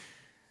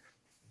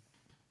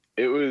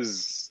 It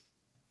was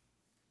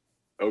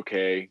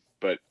okay,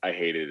 but I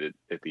hated it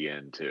at the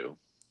end too.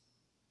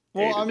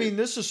 Well, I mean,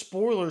 this is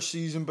spoiler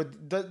season,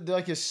 but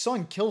like his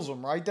son kills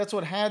him, right? That's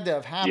what had to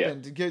have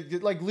happened. Yeah.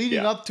 Get like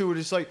leading up to it,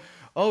 it's like,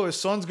 oh, his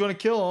son's gonna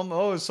kill him.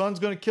 Oh, his son's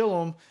gonna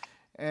kill him,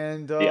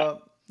 and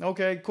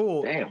okay,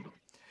 cool. Damn.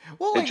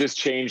 Well, it just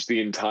changed the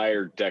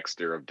entire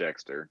Dexter of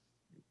Dexter.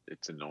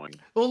 It's annoying.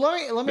 Well,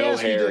 let me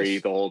ask you this. No Harry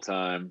the whole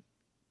time.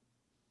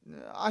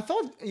 I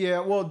thought,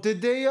 well,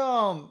 did they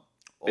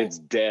It's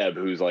Deb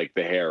who's like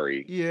the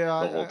Harry the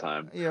whole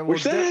time.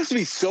 Which that has to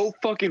be so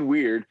fucking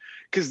weird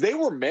because they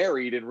were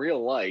married in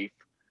real life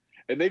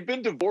and they've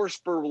been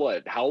divorced for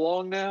what? How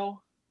long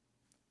now?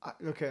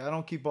 Okay, I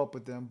don't keep up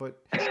with them,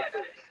 but...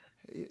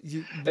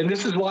 and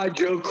this is why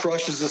Joe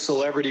crushes the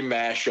celebrity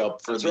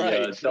mashup for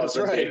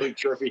the daily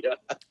trivia.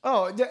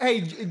 Oh,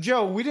 hey,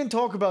 Joe, we didn't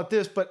talk about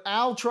this, but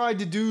Al tried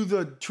to do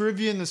the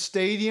trivia in the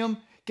stadium.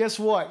 Guess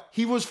what?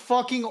 He was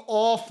fucking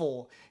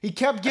awful. He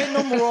kept getting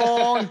them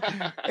wrong,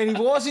 and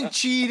he wasn't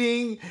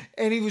cheating,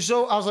 and he was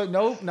I was like,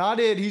 nope, not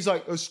it. He's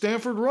like, a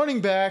Stanford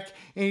running back,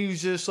 and he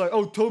was just like,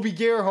 oh, Toby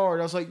Gerhardt.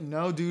 I was like,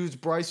 no, dude, it's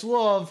Bryce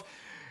Love.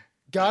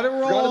 Got it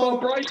wrong. Forgot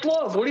about Bryce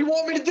Love. What do you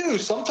want me to do?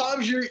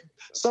 Sometimes you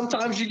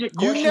get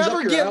questions. You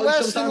never get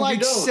less than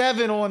like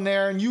 7 on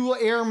there, and you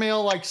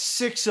airmail like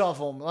 6 of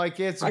them. Like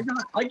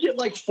I get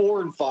like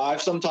 4 and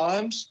 5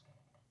 sometimes.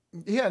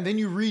 Yeah, and then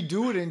you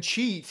redo it and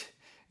cheat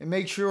and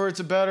make sure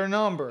it's a better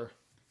number.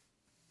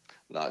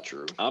 Not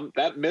true.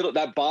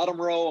 That bottom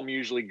row, I'm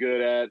usually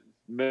good at.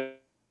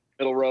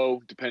 Middle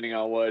row, depending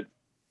on what.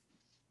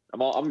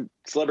 I'm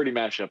celebrity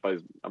mashup.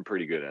 I'm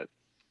pretty good at.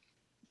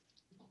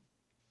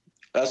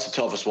 That's the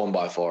toughest one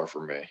by far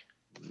for me.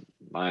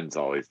 Mine's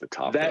always the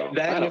top. That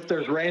and if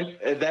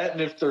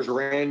there's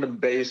random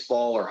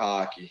baseball or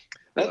hockey.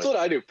 That's what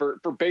I do for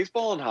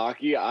baseball and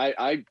hockey.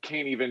 I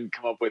can't even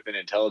come up with an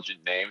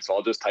intelligent name, so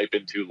I'll just type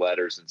in 2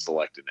 letters and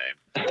select a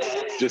name,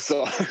 just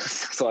so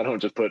I don't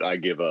just put I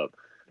give up.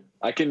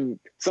 I can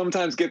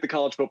sometimes get the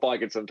college football. I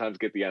can sometimes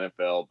get the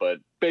NFL, but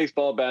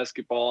baseball,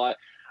 basketball,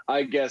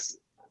 I guess,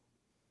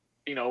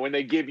 when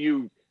they give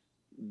you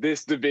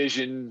this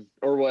division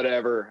or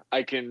whatever,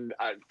 I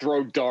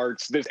throw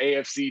darts. This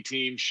AFC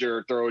team,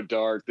 sure, throw a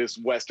dart. This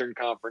Western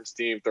Conference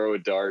team, throw a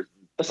dart.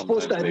 That's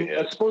supposed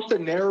to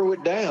narrow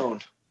it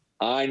down.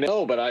 I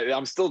know, but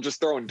I'm still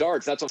just throwing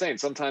darts. That's what I'm saying.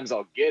 Sometimes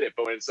I'll get it,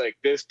 but when it's like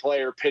this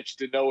player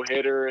pitched a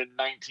no-hitter in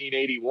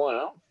 1981, I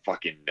don't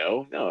fucking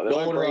know. No,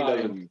 my brain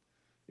doesn't.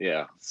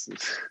 Yeah.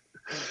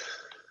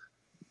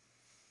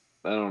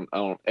 I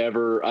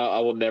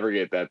will never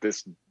get that.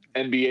 This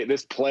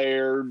this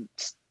player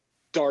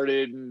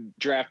started and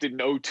drafted in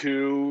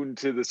 2002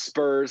 into the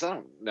Spurs.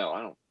 I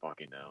don't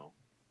fucking know.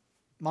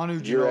 Manu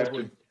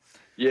Ginobili.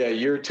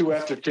 Year 2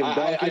 after Tim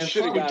Duncan. I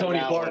should have gotten Tony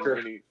that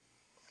Parker.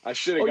 I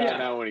should have gotten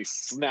that when he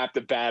snapped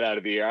the bat out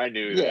of the air. I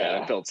knew that.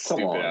 I felt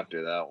stupid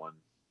after that one.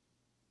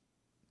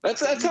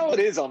 That's how it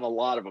is on a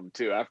lot of them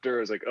too. After I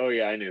was like, oh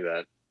yeah, I knew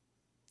that.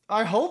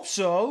 I hope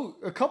so.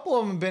 A couple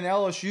of them have been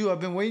LSU. I've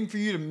been waiting for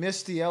you to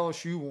miss the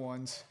LSU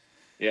ones.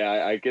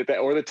 Yeah, I get that.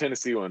 Or the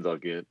Tennessee ones I'll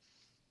get.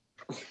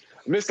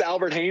 Missed the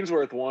Albert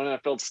Hainsworth one. I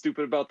felt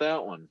stupid about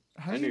that one.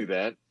 I knew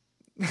that.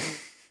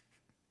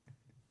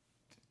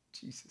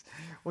 Jesus.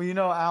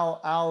 Well,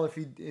 Al,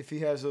 if he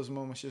has those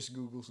moments, just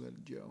Googles it,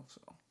 Joe.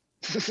 So.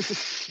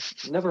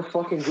 Never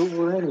fucking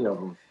Googled any of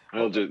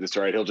them. That's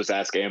right. He'll just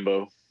ask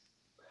Ambo.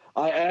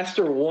 I asked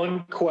her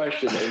one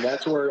question, and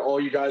that's where all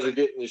you guys are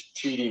getting this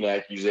cheating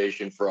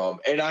accusation from.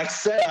 And I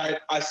said I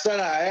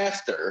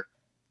asked her.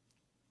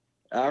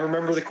 I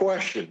remember the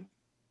question.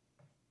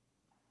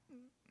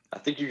 I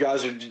think you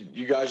guys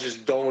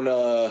just don't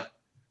know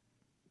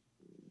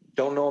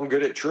I'm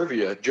good at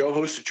trivia. Joe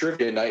hosted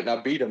trivia night, and I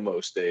beat him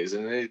most days,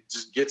 and it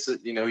just gets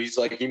it. He's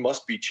like, he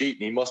must be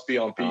cheating. He must be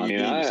on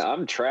PEDs.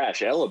 I'm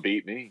trash. Ella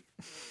beat me.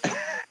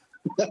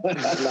 No,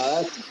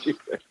 that's cheating.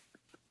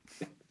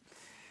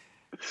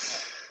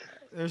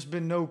 There's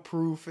been no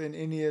proof in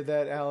any of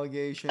that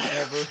allegation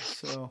ever,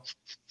 so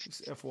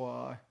just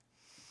FYI.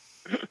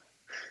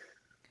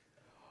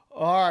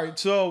 All right,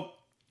 so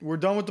we're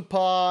done with the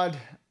pod.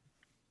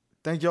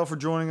 Thank y'all for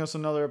joining us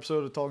on another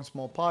episode of Talking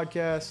Small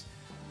Podcast.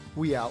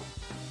 We out.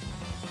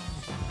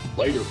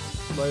 Later.